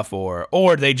stuff or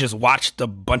they just watched a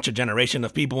bunch of generation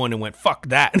of people and it went fuck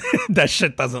that. That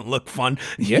shit doesn't look fun.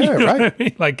 Yeah, you know right. What I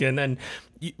mean? Like and then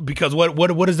because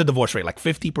what is the divorce rate, like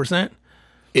 50%?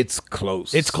 It's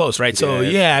close. It's close, right? So,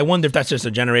 yeah, I wonder if that's just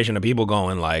a generation of people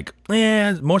going like,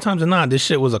 yeah, more times than not, this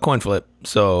shit was a coin flip.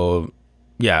 So,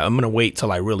 yeah, I'm going to wait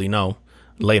till I really know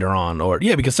later on. Or,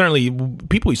 yeah, because certainly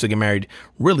people used to get married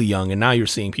really young, and now you're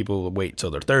seeing people wait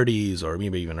till their 30s or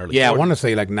maybe even early 40s. I want to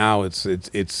say like now it's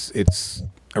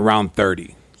around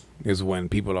 30 is when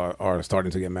people are starting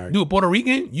to get married. Dude, Puerto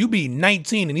Rican, you be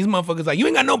 19, and these motherfuckers like, you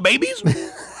ain't got no babies?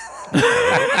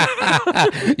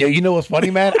 Yeah, you know what's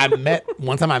funny, man?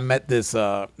 One time I met this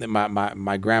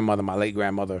my grandmother, my late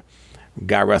grandmother,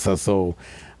 God rest her soul.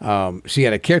 She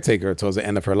had a caretaker towards the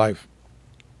end of her life,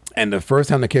 and the first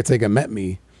time the caretaker met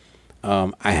me,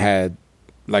 I had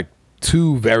like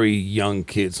two very young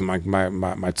kids.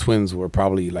 My twins were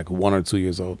probably like 1 or 2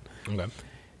 years old. Okay.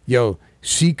 Yo,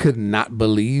 she could not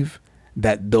believe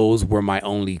that those were my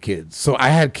only kids. So I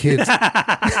had kids.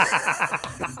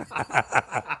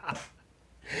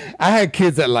 I had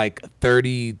kids at like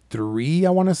 33, I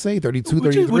want to say, 32,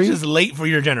 33. Which is late for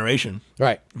your generation.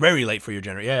 Right. Very late for your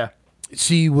generation. Yeah.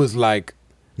 She was like,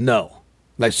 no.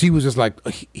 Like, she was just like,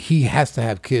 he has to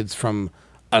have kids from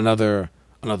another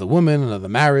woman, another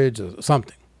marriage or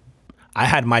something. I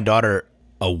had my daughter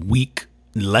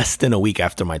less than a week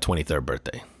after my 23rd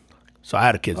birthday. So I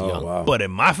had a kid young. Wow. But in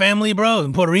my family, bro,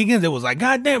 in Puerto Ricans, it was like,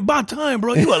 God damn, about time,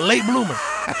 bro. You a late bloomer.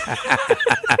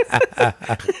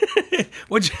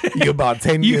 You're about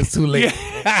 10 years too late.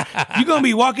 Yeah. You gonna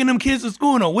be walking them kids to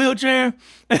school in a wheelchair?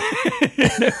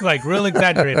 Like real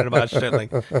exaggerated about shit.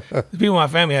 Like people in my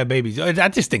family have babies. I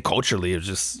just think culturally it's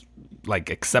just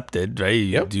like accepted, right?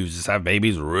 Yep. You just have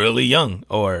babies really young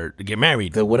or get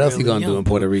married. So what else really you gonna do in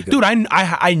Puerto Rico? Dude, I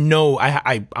know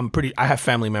I have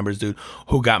family members, dude,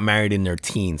 who got married in their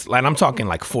teens. Like I'm talking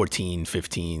like 14,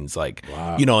 15s, like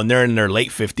wow. You know, and they're in their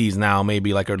late 50s now,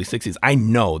 maybe like early 60s. I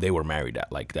know they were married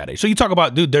at like that age. So you talk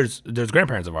about, dude, there's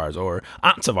grandparents of ours or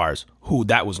aunts of ours who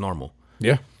that was normal.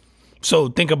 Yeah. So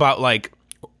think about like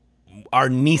our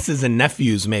nieces and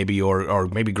nephews maybe or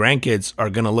maybe grandkids are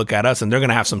gonna look at us and they're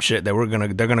gonna have some shit that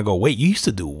they're gonna go, wait, you used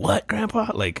to do what,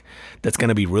 grandpa? Like that's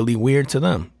gonna be really weird to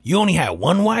them. You only had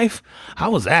one wife?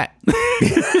 How was that?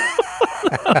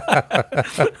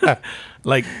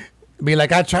 Like be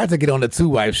like, I tried to get on the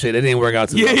 2-wife shit. It didn't work out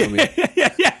too well for me. Yeah.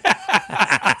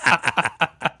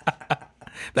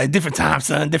 Like different time,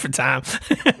 son, different time.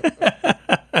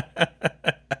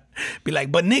 Be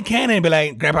like, but Nick Cannon be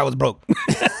like, grandpa was broke.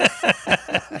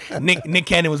 Nick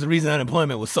Cannon was the reason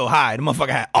unemployment was so high. The motherfucker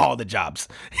had all the jobs.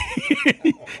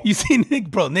 You see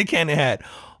Nick Cannon had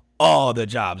all the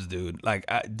jobs, dude. Like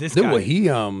this guy.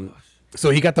 So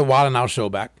he got the Wild 'N Out show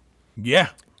back. Yeah.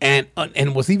 And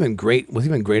what's even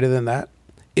greater than that,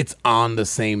 it's on the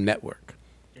same network.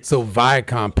 So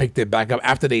Viacom picked it back up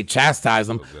after they chastised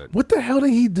him. What the hell did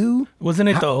he do? Wasn't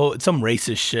it some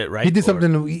racist shit, right? He did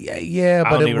something. Yeah,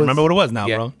 but I don't even remember what it was now,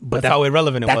 yeah, bro. But that's how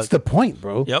irrelevant it was. That's the point,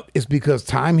 bro. Yep. It's because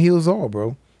time heals all,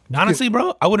 bro. Honestly,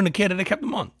 bro, I wouldn't have cared if they kept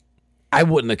him on. I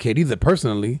wouldn't have cared either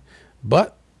personally,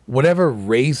 but whatever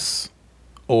race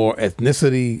or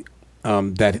ethnicity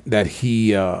that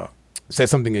he said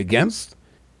something against,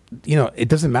 you know, it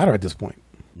doesn't matter at this point.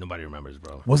 Nobody remembers,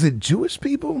 bro. Was it Jewish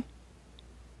people?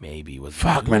 Maybe it was.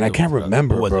 Fuck, man, I can't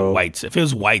remember, it wasn't bro. Whites. If it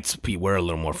was whites, we're a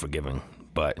little more forgiving.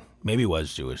 But maybe it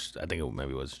was Jewish. I think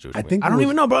maybe it was Jewish. I don't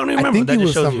even know, bro. I don't even remember. I think that it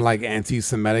was some you. like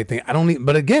anti-Semitic thing. I don't even.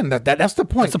 But again, that's the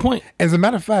point. That's the point. As a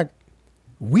matter of fact,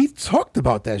 we talked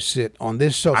about that shit on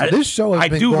this show. So this show has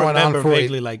been going on for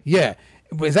vaguely, like yeah,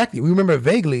 exactly. We remember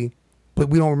vaguely, but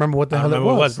we don't remember what the hell it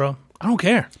was, bro. I don't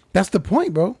care. That's the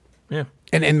point, bro. Yeah.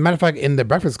 And matter of fact, in the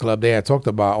Breakfast Club, they had talked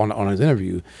about on his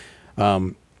interview.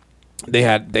 They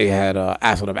had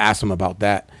asked him about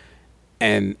that,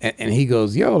 And he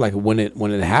goes, yo, like when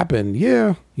it happened,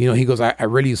 yeah, he goes, I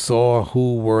really saw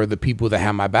who were the people that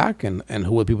had my back and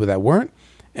who were the people that weren't.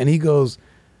 And he goes,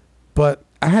 but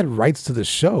I had rights to the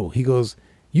show. He goes,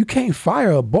 you can't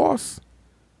fire a boss.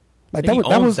 Like that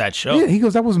was that show. Yeah, he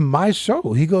goes, that was my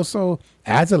show. He goes, so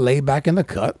I had to lay back in the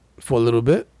cut for a little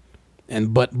bit,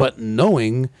 but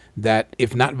knowing that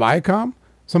if not Viacom,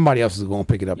 somebody else is going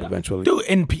to pick it up eventually. Dude,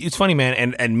 and it's funny,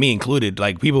 man, and me included.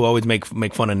 Like, people always make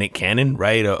fun of Nick Cannon,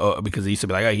 right? Or because he used to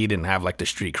be like, oh, he didn't have like the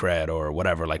street cred or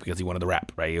whatever, like because he wanted to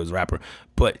rap, right? He was a rapper.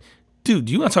 But dude,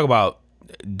 you want to talk about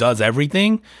does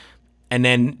everything, and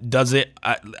then does it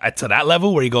to that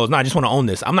level where he goes, no, I just want to own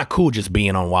this. I'm not cool just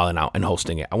being on Wild 'N Out and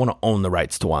hosting it. I want to own the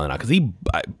rights to Wild 'N Out because he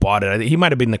bought it. He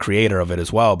might have been the creator of it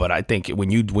as well. But I think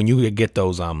when you get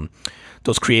those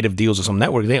creative deals with some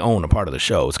network, they own a part of the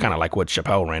show. It's kind of like what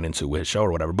Chappelle ran into with his show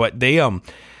or whatever. But they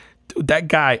dude, that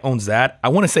guy owns that. I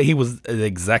want to say he was the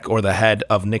exec or the head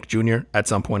of Nick Jr. at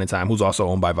some point in time, who's also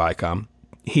owned by Viacom.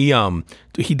 He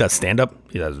does stand up.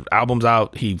 He does albums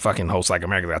out. He fucking hosts like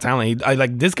America's Got Talent. I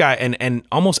like this guy and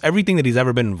almost everything that he's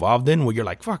ever been involved in. Where you're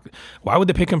like, fuck, why would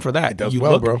they pick him for that? It does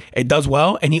well, bro. It does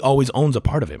well, and he always owns a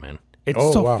part of it, man. It's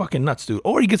fucking nuts, dude.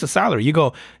 Or he gets a salary. You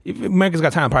go, America's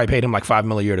Got Talent probably paid him like $5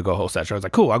 million a year to go host that show. I was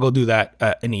like, cool, I'll go do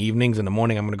that in the evenings. In the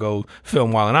morning, I'm going to go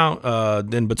film Wild 'N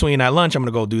Out. Then between that lunch, I'm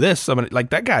going to go do this.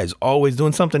 Like, that guy's always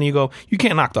doing something. You go, you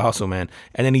can't knock the hustle, man.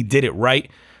 And then he did it right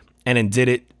and then did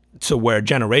it to where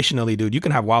generationally, dude, you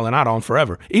can have Wild 'N Out on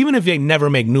forever. Even if they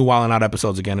never make new Wild 'N Out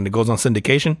episodes again and it goes on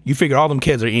syndication, you figure all them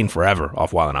kids are eating forever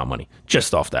off Wild 'N Out money.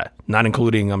 Just off that. Not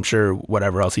including, I'm sure,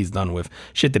 whatever else he's done with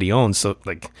shit that he owns. So,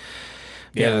 like...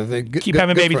 Yeah, keep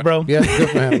having babies, bro. Yeah, good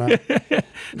for him, man.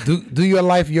 do your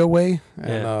life your way.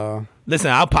 And,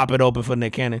 listen, I'll pop it open for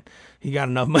Nick Cannon. He got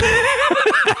enough money.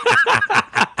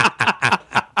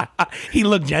 He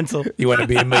looked gentle. You want to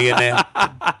be a millionaire?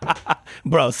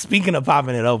 Bro, speaking of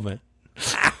popping it open.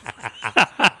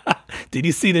 Did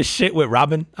you see this shit with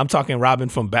Robin? I'm talking Robin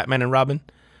from Batman and Robin.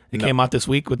 It came out this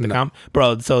week with the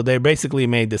Bro, so they basically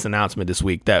made this announcement this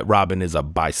week that Robin is a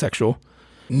bisexual.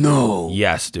 No.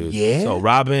 Yes, dude. Yeah. So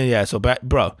Robin, so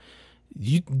bro,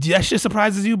 that shit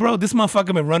surprises you, bro. This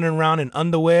motherfucker been running around in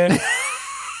underwear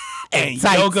and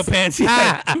yoga pants,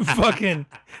 fucking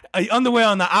underwear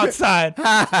on the outside.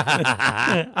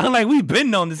 I'm like, we've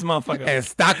been on this motherfucker. And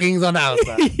stockings on the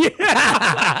outside.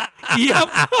 Yep.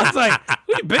 I was like,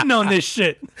 we've been on this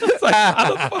shit. I was like, how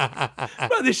the fuck?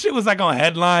 Bro, this shit was like on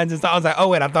headlines and stuff. I was like, oh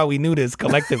wait, I thought we knew this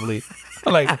collectively.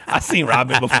 Like, I seen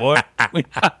Robin before.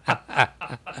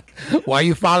 Why are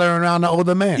you following around the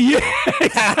older man? Yeah,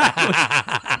 exactly.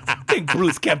 I think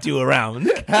Bruce kept you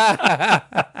around. I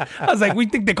was like, we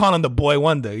think they call him the boy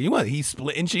wonder. He's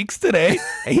splitting cheeks today,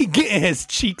 and he getting his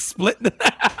cheeks split.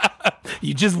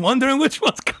 You just wondering which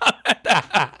one's coming.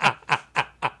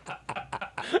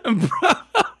 Bro.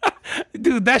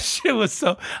 Dude, that shit was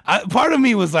so... part of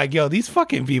me was like, yo, these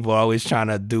fucking people are always trying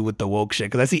to do with the woke shit.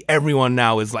 Because I see everyone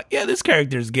now is like, yeah, this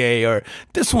character's gay. Or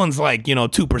this one's like,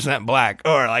 2% black.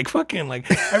 Or like fucking like...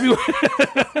 everyone.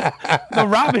 The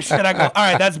Robin shit, I go, all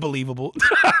right, that's believable.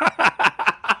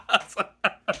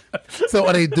 So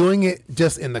are they doing it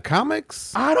just in the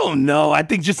comics? I don't know. I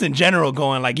think just in general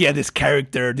going like, yeah, this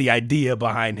character, the idea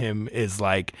behind him is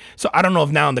like... So I don't know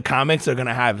if now in the comics they're going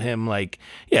to have him like,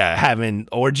 having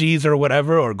orgies or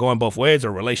whatever, or going both ways,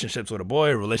 or relationships with a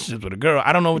boy or relationships with a girl.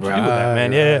 I don't know what you do with that,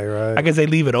 man. Right. I guess they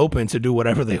leave it open to do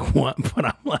whatever they want. But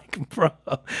I'm like, bro,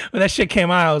 when that shit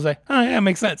came out, I was like, oh yeah, it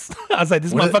makes sense. I was like,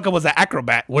 this motherfucker was an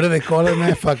acrobat. What do they call it,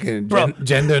 man? Fucking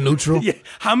gender neutral? Yeah.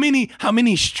 How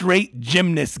many straight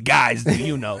gymnast guys do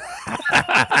you know?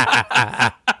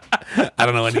 I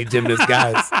don't know any gymnast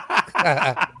guys.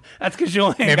 That's because you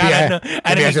only got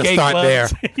I should start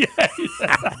clubs. There.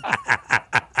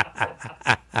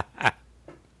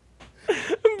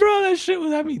 Bro, that shit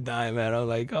was had me dying, man. I was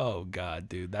like, oh god,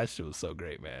 dude, that shit was so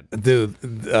great, man. Dude,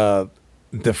 the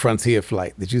Frontier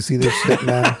flight. Did you see this shit,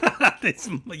 man?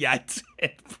 Yeah, I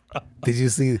did, bro. Did you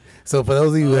see? So for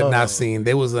those of you who have not seen,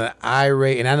 there was an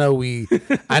irate, and I know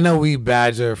we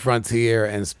badger Frontier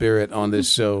and Spirit on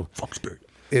this show. Fuck Spirit.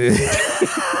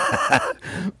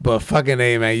 But fucking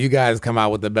A, man, you guys come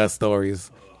out with the best stories.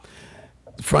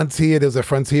 Frontier, there was a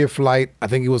Frontier flight. I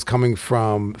think it was coming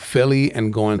from Philly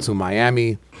and going to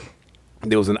Miami.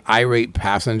 There was an irate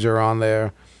passenger on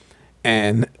there.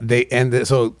 And they ended.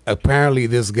 So apparently,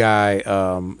 this guy,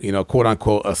 quote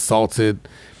unquote, assaulted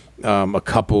a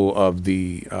couple of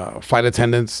the flight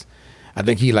attendants. I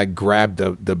think he like grabbed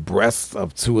the breasts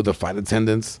of two of the flight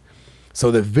attendants.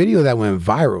 So the video that went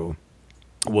viral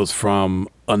was from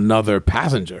another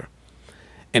passenger,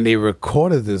 and they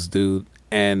recorded this dude,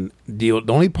 and the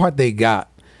only part they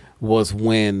got was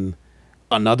when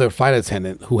another flight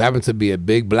attendant, who happened to be a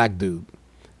big black dude,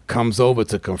 comes over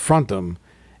to confront them,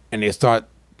 and they start.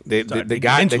 The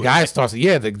guy starts to,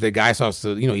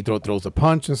 you know, he throws a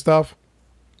punch and stuff.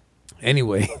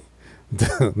 Anyway,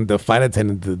 the flight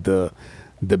attendant,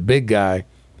 the big guy,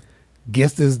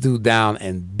 gets this dude down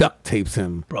and duct tapes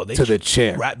him to the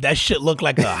chair. That shit looked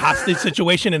like a hostage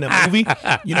situation in a movie.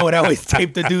 You know what? I always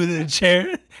tape the dude to the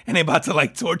chair, and they about to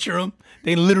like torture him.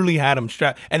 They literally had him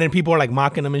strapped, and then people are like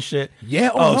mocking him and shit.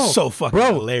 Yeah, no. So fucking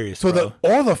hilarious, so bro.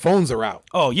 All the phones are out.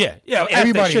 Oh yeah, yeah.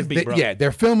 Everybody should be, bro. Yeah,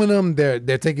 they're filming them. They're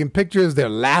taking pictures. They're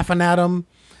laughing at them.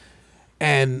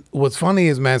 And what's funny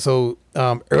is, man, so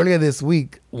earlier this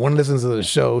week, one listens to the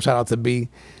show. Shout out to B.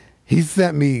 He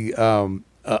sent me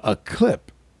a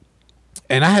clip,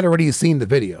 and I had already seen the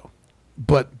video,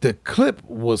 but the clip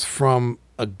was from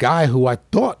a guy who I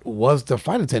thought was the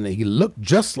flight attendant. He looked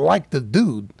just like the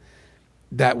dude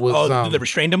that was that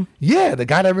restrained him. Yeah, the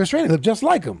guy that restrained him looked just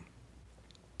like him,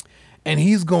 and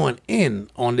he's going in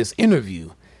on this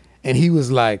interview, and he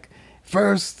was like,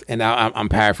 first, and I'm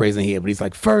paraphrasing here, but he's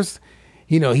like, first,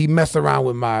 you know, he messed around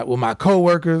with my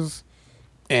coworkers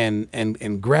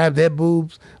and grabbed their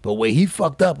boobs, but where he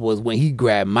fucked up was when he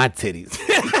grabbed my titties.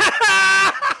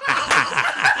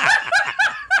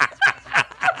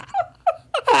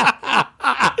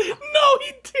 No,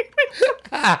 he didn't.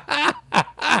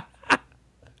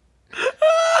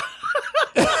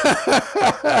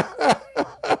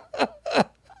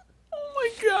 Oh my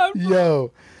God, bro.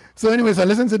 Yo. So anyways, I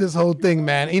listened to this whole thing,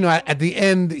 man. You know, at the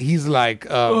end, he's like,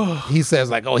 he says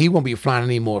like, oh, he won't be flying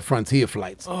any more Frontier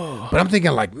flights. But I'm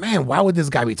thinking like, man, why would this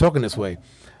guy be talking this way?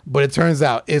 But it turns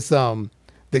out it's the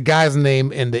guy's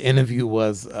name in the interview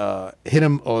was hit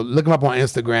him or look him up on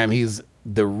Instagram. He's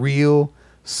the real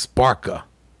Sparka,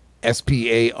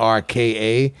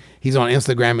 Sparka. He's on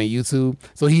Instagram and YouTube,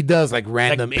 so he does like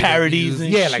random like parodies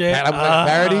and shit. Like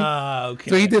parody. Okay.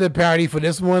 So he did a parody for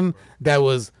this one that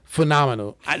was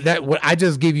phenomenal. I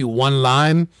just gave you one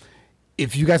line.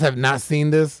 If you guys have not seen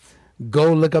this,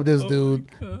 go look up this dude.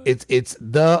 It's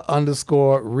the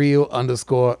 _real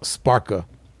 _Sparka, Sparka.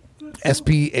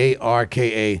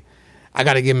 I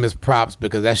gotta give him his props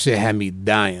because that shit had me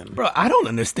dying, bro. I don't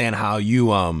understand how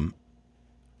you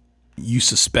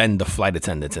suspend the flight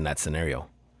attendants in that scenario.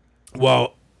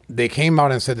 Well, they came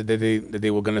out and said that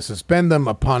they were going to suspend them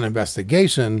upon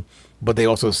investigation, but they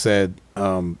also said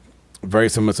very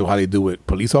similar to how they do with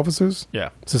police officers.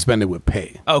 Yeah, suspended with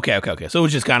pay. Okay. So it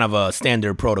was just kind of a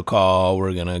standard protocol.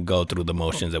 We're gonna go through the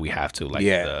motions that we have to. Like,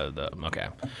 yeah. Okay.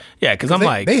 Yeah, because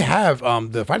they have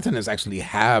the flight attendants actually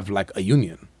have like a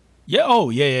union. Yeah.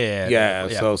 Oh, yeah.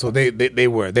 Yeah. So they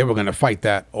were gonna fight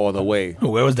that all the way.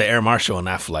 Where was the air marshal on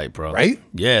that flight, bro? Right?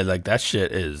 Yeah, like that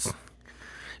shit is,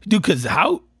 dude. Because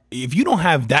if you don't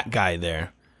have that guy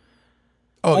there,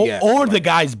 or the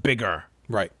guy's bigger,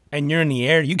 right? And you're in the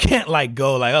air, you can't like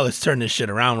go like, oh, let's turn this shit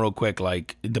around real quick.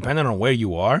 Like, depending on where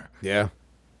you are. Yeah.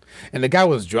 And the guy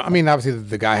was drunk. I mean, obviously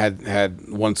the guy had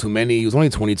one too many. He was only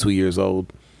 22 years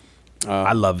old.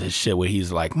 I love this shit where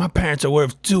he's like, my parents are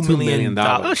worth $2 million.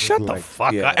 Oh, shut the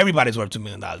fuck up. Everybody's worth $2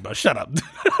 million, bro. Shut up.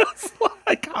 It's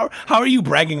like, how are you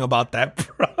bragging about that,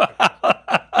 bro?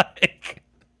 Like,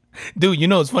 dude, you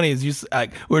know what's funny is we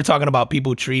were talking about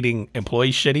people treating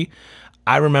employees shitty.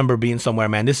 I remember being somewhere,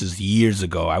 man, this is years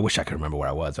ago. I wish I could remember where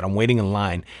I was. And I'm waiting in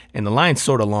line, and the line's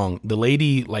sort of long. The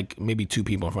lady, like maybe two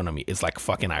people in front of me, is like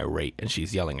fucking irate, and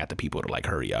she's yelling at the people to like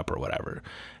hurry up or whatever.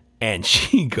 And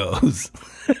she goes,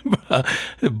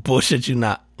 bullshit you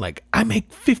not, like, I make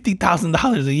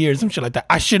 $50,000 a year, some shit like that.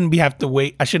 I shouldn't have to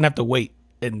wait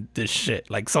in this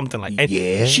shit, like something like. And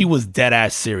she was dead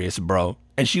ass serious, bro.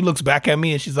 And she looks back at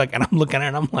me, and she's like, and I'm looking at her,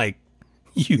 and I'm like,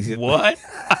 you what?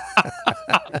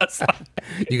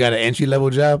 You got an entry level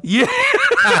job? Yeah.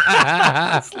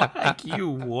 It's like, you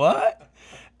what?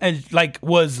 And like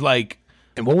was like.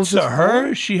 And what was to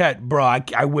her? She had, bro.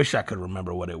 I wish I could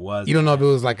remember what it was. You don't know if it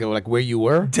was like where you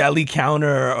were, deli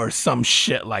counter or some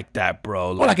shit like that,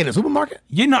 bro. Like in a supermarket?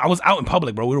 You know, I was out in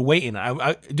public, bro. We were waiting.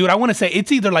 Dude, I want to say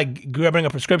it's either like grabbing a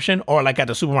prescription or like at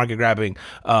the supermarket grabbing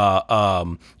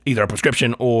either a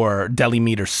prescription or deli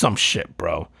meat or some shit,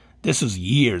 bro. This was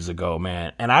years ago,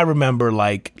 man. And I remember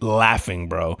like laughing,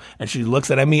 bro. And she looks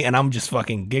at me and I'm just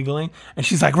fucking giggling. And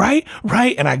she's like, right?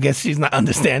 And I guess she's not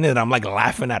understanding it. I'm like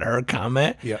laughing at her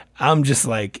comment. Yeah. I'm just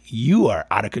like, you are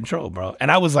out of control, bro.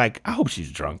 And I was like, I hope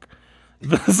she's drunk.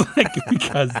 It's like,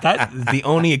 because that is the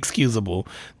only excusable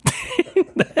thing.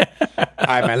 All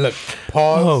right, man, look,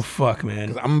 pause. Oh, fuck,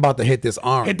 man. I'm about to hit this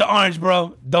orange. Hit the orange,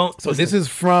 bro. Don't. So listen. This is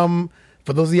from,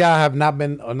 for those of y'all who have not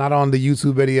been or not on the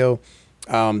YouTube video,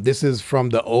 This is from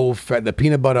the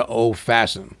peanut butter old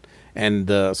fashioned, and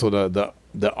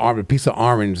the piece of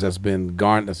orange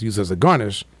that's used as a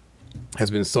garnish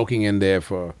has been soaking in there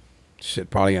for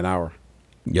probably an hour.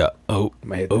 Yeah. Oh.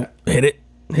 Hit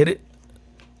it.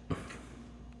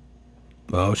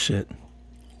 Oh shit.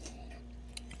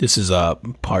 This is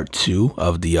part 2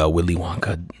 of the Willy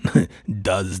Wonka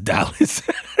does Dallas.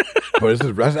 Bro,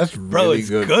 that's really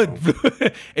good.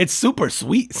 It's super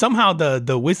sweet. Somehow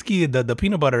the whiskey, the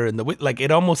peanut butter, and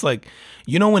it almost like,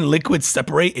 you know when liquids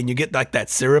separate and you get like that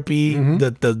syrupy,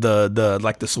 the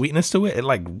like the sweetness to it.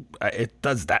 It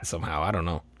does that somehow. I don't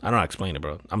know how to explain it,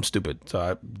 bro. I'm stupid.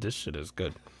 So this shit is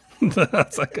good.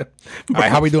 That's like all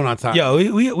right, how we doing on time? Yo,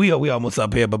 we almost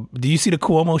up here. But do you see the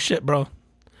Cuomo shit, bro?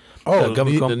 Oh, the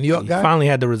New York guy? He finally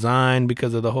had to resign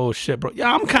because of the whole shit, bro.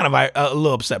 Yeah, I'm kind of a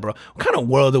little upset, bro. What kind of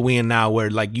world are we in now where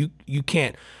like you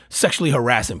can't sexually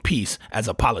harass in peace as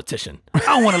a politician? I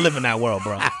don't want to live in that world,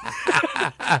 bro.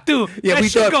 Dude, that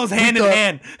shit goes hand in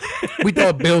hand. We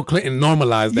thought Bill Clinton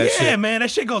normalized that shit. Yeah, man,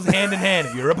 that shit goes hand in hand.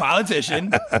 If you're a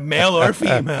politician, male or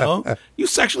female, you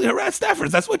sexually harass staffers.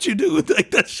 That's what you do.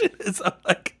 Like that shit is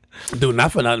like, dude,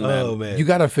 not for nothing, man. Oh, man. You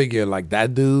got to figure like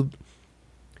that dude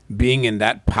being in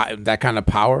that kind of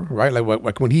power, right?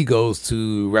 Like when he goes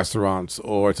to restaurants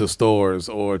or to stores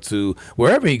or to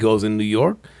wherever he goes in New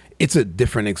York, it's a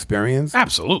different experience.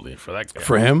 Absolutely, for that guy.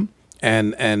 For him.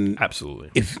 And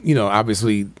absolutely, if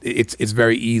obviously it's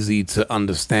very easy to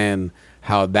understand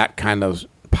how that kind of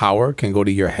power can go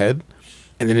to your head,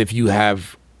 and then if you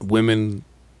have women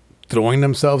throwing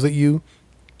themselves at you,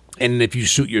 and if you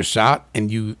shoot your shot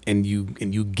and you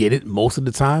get it most of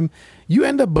the time, you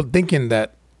end up thinking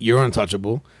that you're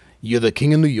untouchable. You're the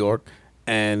king of New York,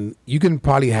 and you can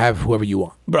probably have whoever you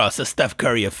want. Bro, it's a Steph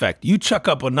Curry effect. You chuck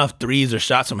up enough threes or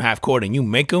shots from half court and you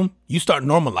make them, you start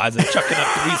normalizing chucking up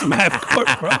threes from half court,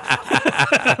 bro.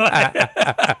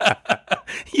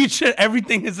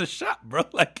 Everything is a shot, bro.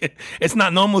 Like, it's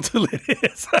not normal till it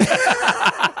is.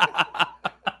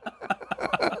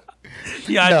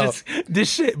 Yeah,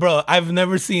 this shit, bro, I've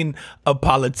never seen a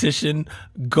politician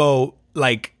go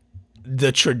like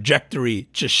the trajectory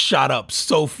just shot up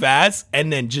so fast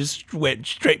and then just went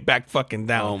straight back fucking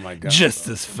down. Oh my God. Just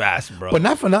as fast, bro. But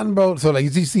not for nothing, bro. So like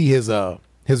you see his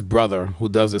brother who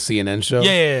does the CNN show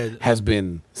has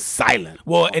been silent.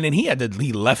 Well, and then he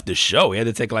left the show. He had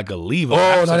to take like a leave.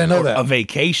 I didn't know that. A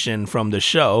vacation from the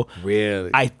show. Really?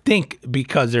 I think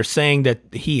because they're saying that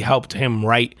he helped him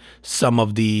write some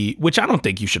of the, which I don't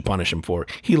think you should punish him for.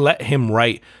 He let him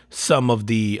write some of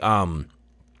the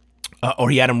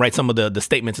or he had him write some of the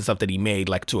statements and stuff that he made,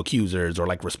 like to accusers or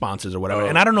like responses or whatever.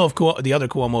 And I don't know if the other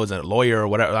Cuomo is a lawyer or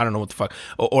whatever. I don't know what the fuck.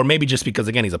 Or maybe just because,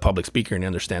 again, he's a public speaker and he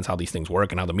understands how these things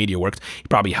work and how the media works. He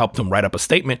probably helped him write up a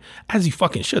statement, as he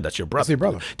fucking should. That's your brother. That's your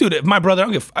brother. Dude, if my brother, I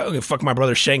don't give a fuck my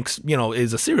brother Shanks,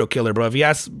 is a serial killer, bro. If he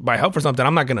asks my help for something,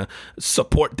 I'm not going to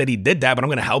support that he did that, but I'm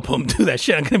going to help him do that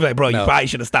shit. I'm going to be like, bro, you probably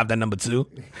should have stopped at number 2.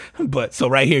 But so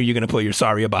right here, you're going to put you're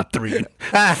sorry about 3,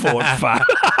 4, 5.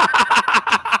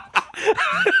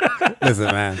 Listen,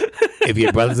 man, if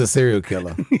your brother's a serial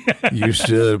killer, you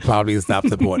should probably stop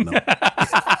supporting him.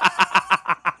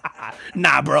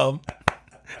 Nah, bro.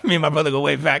 Me and my brother go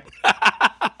way back.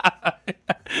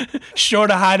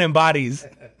 Short of hiding bodies.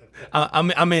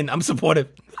 I'm supportive.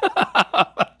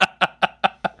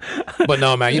 But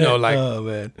no, man, oh,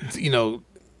 man.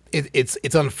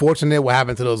 It's unfortunate what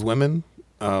happened to those women.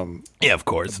 Yeah, of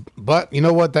course. But you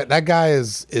know what? That guy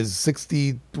is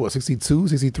 62,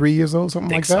 63 years old,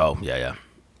 something like that. So yeah.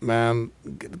 Man,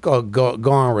 go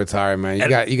on, retire, man.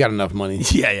 You got enough money.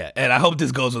 Yeah. And I hope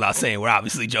this goes without saying. We're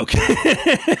obviously joking.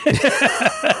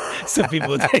 Some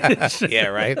people take this shit. Yeah,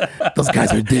 right. Those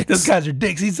guys are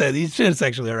dicks. He said he should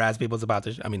sexually harass people. It's about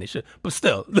this. I mean, they should, but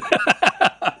still.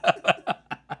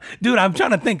 Dude, I'm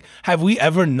trying to think. Have we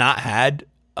ever not had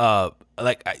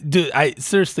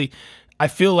seriously. I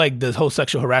feel like this whole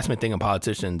sexual harassment thing in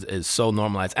politicians is so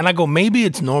normalized. And I go, maybe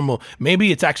it's normal.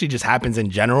 Maybe it's actually just happens in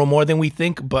general more than we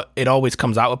think, but it always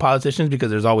comes out with politicians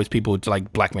because there's always people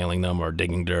like blackmailing them or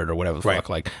digging dirt or whatever the fuck.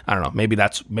 Like, I don't know. Maybe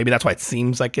that's why it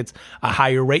seems like it's a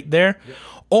higher rate there. Yep.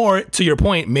 Or to your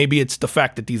point, maybe it's the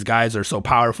fact that these guys are so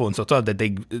powerful and so tough that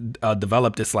they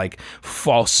develop this like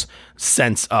false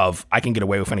sense of I can get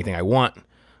away with anything I want.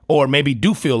 Or maybe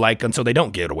do feel like until they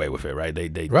don't get away with it, right? They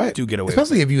do get away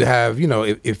especially with it. If you have,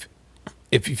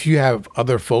 if you have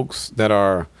other folks that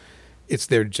are, it's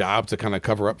their job to kind of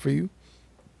cover up for you.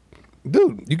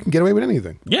 dude, you can get away with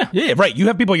anything. Yeah, right. You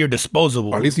have people at your disposal.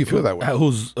 Or at least you feel that way.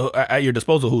 Who's at your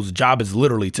disposal, whose job is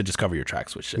literally to just cover your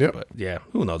tracks with shit. Yep. But yeah,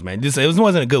 who knows, man? It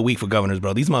wasn't a good week for governors,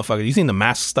 bro. These motherfuckers. You seen the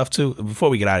mask stuff too? Before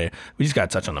we get out of here, we just got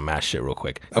to touch on the mask shit real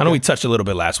quick. Okay. I know we touched a little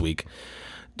bit last week.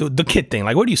 The kid thing.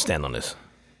 Like, where do you stand on this?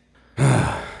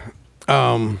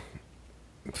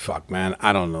 Fuck, man.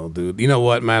 I don't know, dude. You know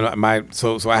what, man?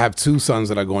 So I have two sons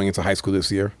that are going into high school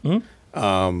this year.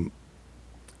 Mm-hmm.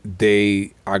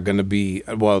 They are going to be,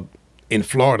 well, in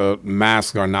Florida,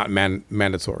 masks are not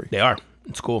mandatory. They are.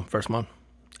 In school, first month,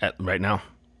 right now.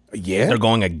 Yeah? They're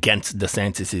going against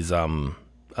DeSantis's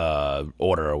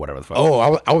order or whatever the fuck.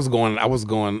 Oh, I was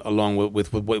going along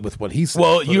with what he said.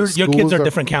 Well, your kids are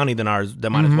different county than ours,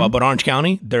 than mine as well. But Orange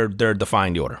County, they're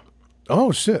defying the order.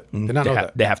 Oh, shit. Did not know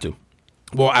that. They have to.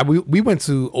 Well, we went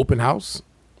to open house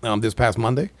this past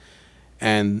Monday,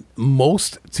 and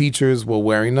most teachers were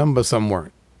wearing them, but some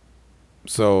weren't.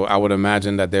 So I would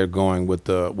imagine that they're going with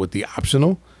the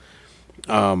optional.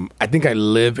 I think I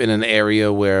live in an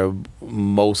area where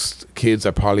most kids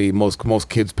are probably most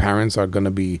kids' parents are going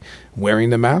to be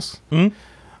wearing the mask. Mm-hmm.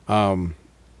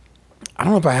 I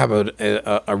don't know if I have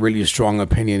a really strong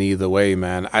opinion either way,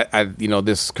 man. I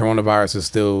this coronavirus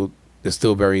is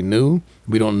still very new.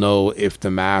 We don't know if the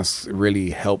masks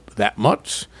really help that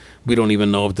much. We don't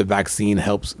even know if the vaccine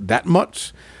helps that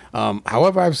much.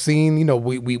 However, I've seen,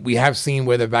 we have seen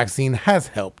where the vaccine has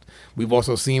helped. We've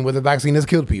also seen where the vaccine has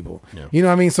killed people. Yeah. You know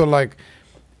what I mean? So like,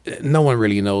 no one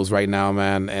really knows right now,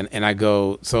 man. And I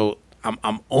go, so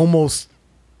I'm almost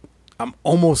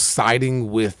siding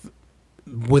with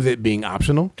it being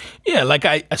optional. Yeah, like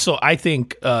I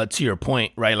think to your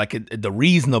point, right? Like the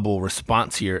reasonable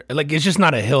response here, like it's just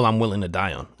not a hill I'm willing to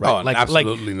die on, right? Oh, like,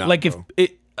 absolutely not. Like bro.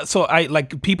 So I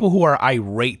like people who are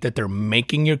irate that they're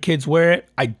making your kids wear it.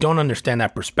 I don't understand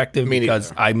that perspective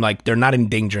because I'm like, they're not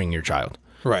endangering your child.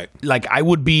 Right. Like I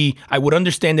would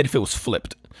understand it if it was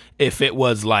flipped. If it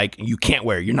was like, you can't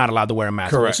wear it, you're not allowed to wear a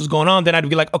mask. Correct. This is going on, then I'd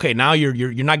be like, okay, now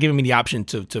you're not giving me the option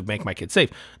to make my kid safe.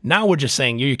 Now we're just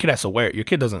saying your kid has to wear it. Your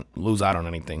kid doesn't lose out on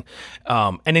anything.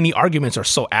 And then the arguments are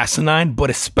so asinine, but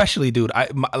especially, dude,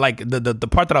 like the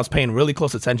part that I was paying really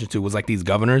close attention to was like these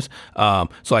governors. So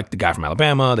like the guy from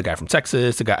Alabama, the guy from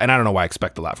Texas, and I don't know why I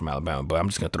expect a lot from Alabama, but I'm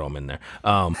just gonna throw him in there.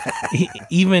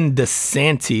 Even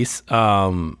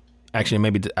DeSantis. Actually, I'm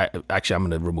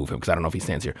going to remove him because I don't know if he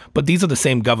stands here. But these are the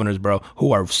same governors, bro,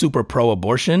 who are super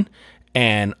pro-abortion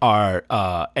and are,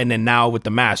 and then now with the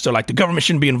mask, they're like, the government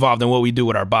shouldn't be involved in what we do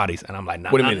with our bodies. And I'm like,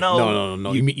 wait a minute,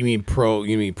 no. You mean pro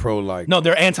like? No,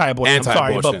 they're anti-abortion.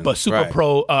 Anti-abortion. I'm sorry, but super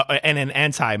pro and an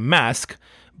anti-mask.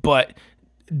 But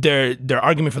their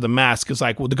argument for the mask is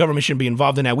like, well, the government shouldn't be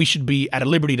involved in that. We should be at a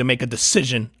liberty to make a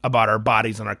decision about our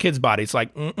bodies and our kids' bodies.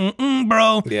 Like,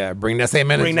 bro. Yeah, bring that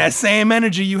same energy. Bring that same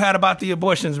energy you had about the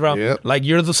abortions, bro. Yep. Like,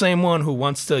 you're the same one who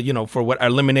wants to, for what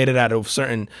eliminated at a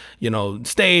certain,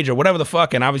 stage or whatever the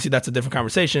fuck. And obviously that's a different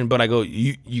conversation. But I go,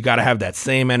 you got to have that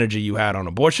same energy you had on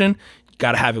abortion. You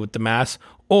got to have it with the mask,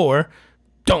 or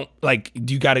don't, like,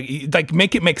 you gotta, like,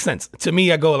 make it make sense. To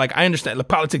me, I go, like, I understand, like,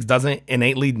 politics doesn't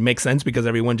innately make sense because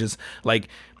everyone just, like,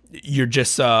 you're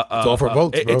just it's all for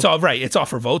votes, bro. It's all right. It's all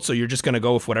for votes. So you're just gonna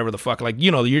go with whatever the fuck. Like,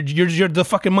 you're the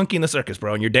fucking monkey in the circus,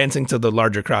 bro, and you're dancing to the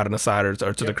larger crowd on the side or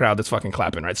to the crowd that's fucking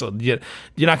clapping, right? So you're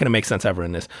not gonna make sense ever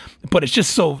in this. But it's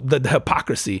just so the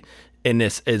hypocrisy in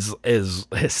this is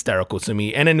hysterical to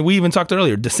me. And then we even talked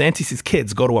earlier, DeSantis'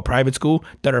 kids go to a private school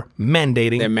that are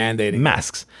mandating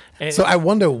masks. And so I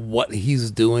wonder what he's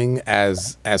doing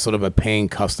as sort of a paying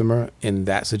customer in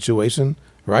that situation,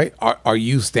 right? Are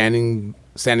you standing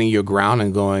your ground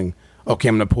and going, okay,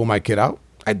 I'm going to pull my kid out?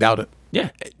 I doubt it. Yeah,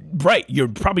 right. You're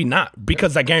probably not,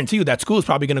 because I guarantee you that school is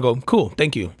probably going to go, cool,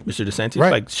 thank you, Mr. DeSantis.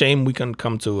 Right. Like, shame we can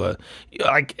come to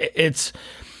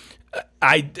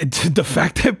the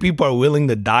fact that people are willing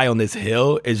to die on this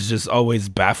hill is just always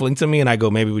baffling to me. And I go,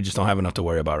 maybe we just don't have enough to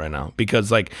worry about right now. Because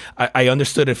like, I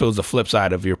understood if it was the flip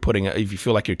side of if you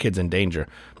feel like your kid's in danger,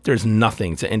 there's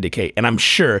nothing to indicate. And I'm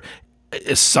sure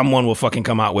someone will fucking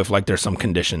come out with like, there's some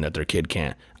condition that their kid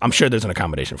can't. I'm sure there's an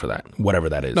accommodation for that, whatever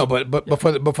that is. No, but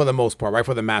for the most part, right?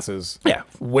 For the masses, yeah,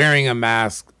 wearing a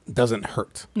mask doesn't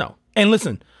hurt. No. And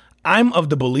listen, I'm of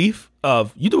the belief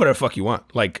of you do whatever the fuck you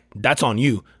want. Like, that's on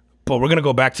you. But we're going to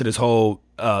go back to this whole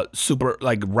super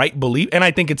like right belief. And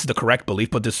I think it's the correct belief,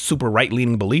 but this super right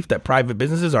leaning belief that private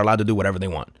businesses are allowed to do whatever they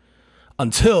want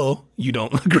until you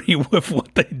don't agree with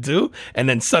what they do. And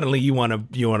then suddenly you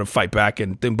want to fight back.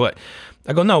 But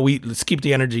I go, no, let's keep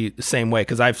the energy the same way.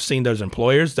 Cause I've seen there's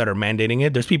employers that are mandating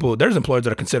it. There's employers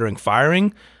that are considering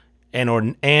firing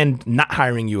and not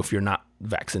hiring you if you're not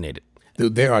vaccinated.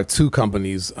 Dude, there are two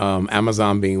companies,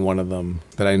 Amazon being one of them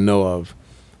that I know of,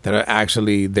 that are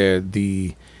actually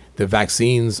the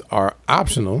vaccines are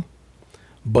optional,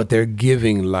 but they're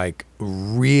giving like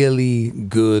really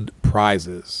good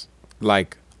prizes,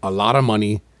 like a lot of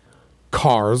money,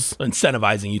 cars,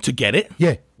 incentivizing you to get it.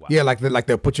 Yeah. Wow. Yeah, like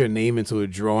they'll put your name into a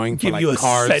drawing give for like you a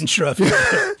cars.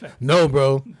 Sentra. No,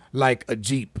 bro, like a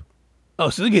Jeep. Oh,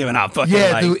 so they're giving out fucking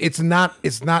dude. It's not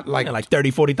like like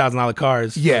 $30,000-$40,000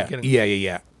 cars.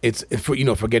 Yeah. It's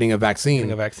for for getting a vaccine.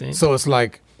 Getting a vaccine. So it's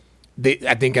like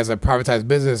I think as a privatized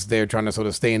business, they're trying to sort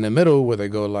of stay in the middle where they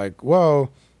go like,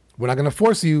 well, we're not going to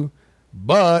force you,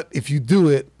 but if you do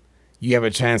it, you have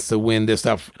a chance to win this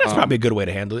stuff. That's probably a good way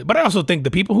to handle it. But I also think the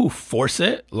people who force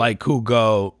it, like who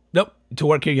go, nope, to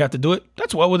work here you have to do it.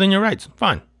 That's well within your rights.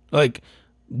 Fine. Like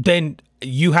then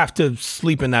you have to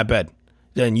sleep in that bed.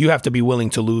 Then you have to be willing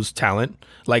to lose talent.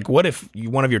 Like, what if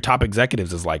one of your top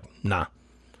executives is like, nah.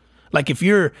 Like, if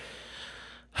you're,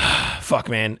 fuck,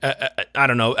 man, I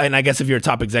don't know. And I guess if you're a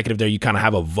top executive there, you kind of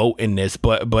have a vote in this.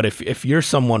 But if you're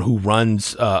someone who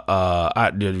runs, you're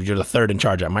the third in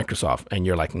charge at Microsoft, and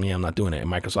you're like, yeah, I'm not doing it,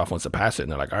 and Microsoft wants to pass it,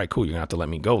 and they're like, all right, cool, you're gonna have to let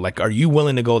me go. Like, are you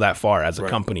willing to go that far as a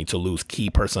company to lose key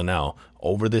personnel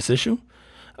over this issue?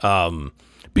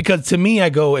 Because to me, I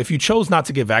go, if you chose not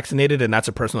to get vaccinated and that's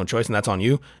a personal choice and that's on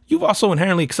you, you've also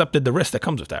inherently accepted the risk that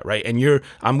comes with that, right? And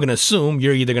I'm going to assume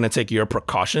you're either going to take your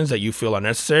precautions that you feel are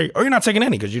necessary, or you're not taking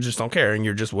any because you just don't care and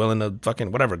you're just willing to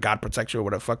fucking whatever, God protects you or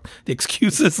whatever fuck the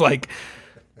excuse is. Like,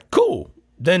 cool.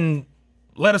 Then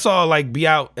let us all like be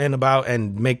out and about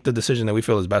and make the decision that we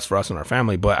feel is best for us and our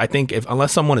family. But I think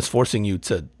unless someone is forcing you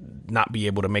to not be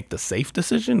able to make the safe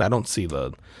decision, I don't see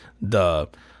the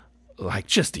like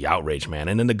just the outrage, man.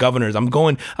 And then the governors, I'm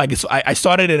going, like, so I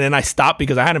started it and I stopped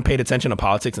because I hadn't paid attention to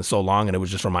politics in so long, and it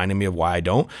was just reminding me of why I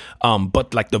don't.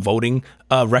 But like the voting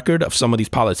record of some of these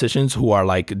politicians who are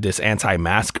like this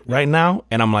anti-mask right now,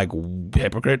 and I'm like,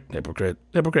 hypocrite. And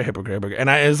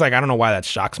it's like, I don't know why that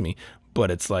shocks me. But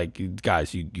it's like,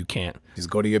 guys, you can't. Just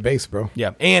go to your base, bro.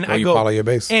 Yeah. And you follow your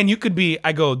base. And you could be,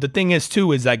 the thing is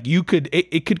too, is like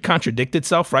it could contradict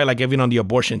itself, right? Like even on the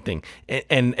abortion thing.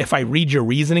 And if I read your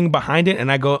reasoning behind it and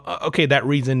I go, okay, that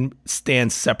reason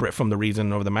stands separate from the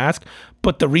reason over the mask,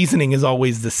 but the reasoning is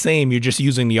always the same. You're just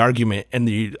using the argument in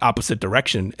the opposite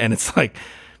direction. And it's like,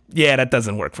 yeah, that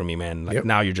doesn't work for me, man. Like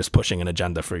now you're just pushing an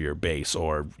agenda for your base,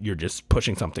 or you're just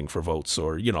pushing something for votes,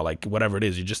 or, like whatever it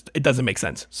is, it doesn't make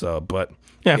sense. So, but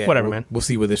yeah, whatever, man. We'll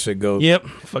see where this shit goes. Yep.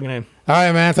 Fucking name. All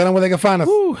right, man. Tell them where they can find us.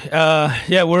 Woo.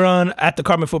 Yeah, we're on at the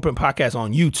Carbon Footprint Podcast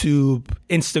on YouTube,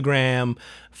 Instagram,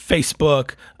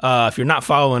 Facebook. If you're not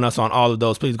following us on all of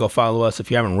those, please go follow us. If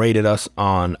you haven't rated us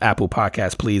on Apple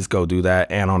Podcasts, please go do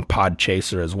that. And on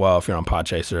Podchaser as well, if you're on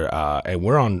Podchaser. And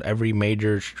we're on every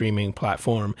major streaming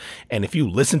platform. And if you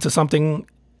listen to something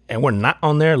and we're not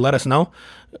on there, let us know.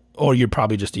 Or you're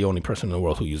probably just the only person in the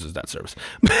world who uses that service.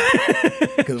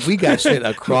 Because we got shit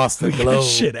across the globe.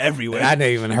 Shit everywhere. I never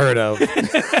even heard of.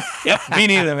 Yep, me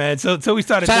neither, man. So we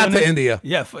started. Shout out to India.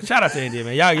 Yeah, shout out to India,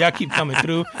 man. Y'all keep coming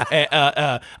through. And,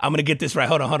 I'm gonna get this right.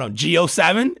 Hold on.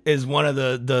 Geo7 is one of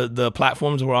the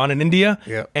platforms we're on in India.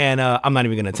 Yeah. And I'm not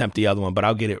even gonna attempt the other one, but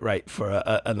I'll get it right for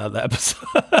another episode.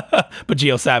 But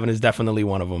Geo7 is definitely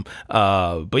one of them.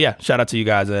 But yeah, shout out to you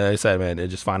guys. As I said, man,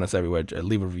 just find us everywhere.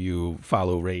 Leave a review,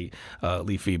 follow, rate,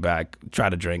 leave feedback, try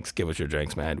the drinks, give us your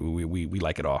drinks, man. We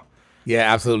like it all.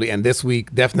 Yeah, absolutely. And this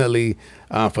week, definitely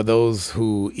for those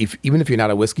who, even if you're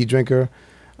not a whiskey drinker,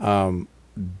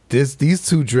 these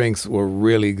two drinks were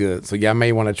really good. So y'all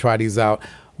may want to try these out.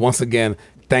 Once again,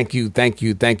 thank you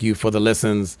for the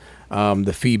listens,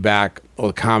 the feedback, or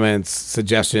the comments,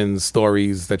 suggestions,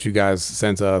 stories that you guys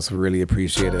sent to us. We really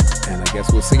appreciate it. And I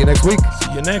guess we'll see you next week.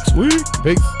 See you next week.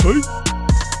 Peace.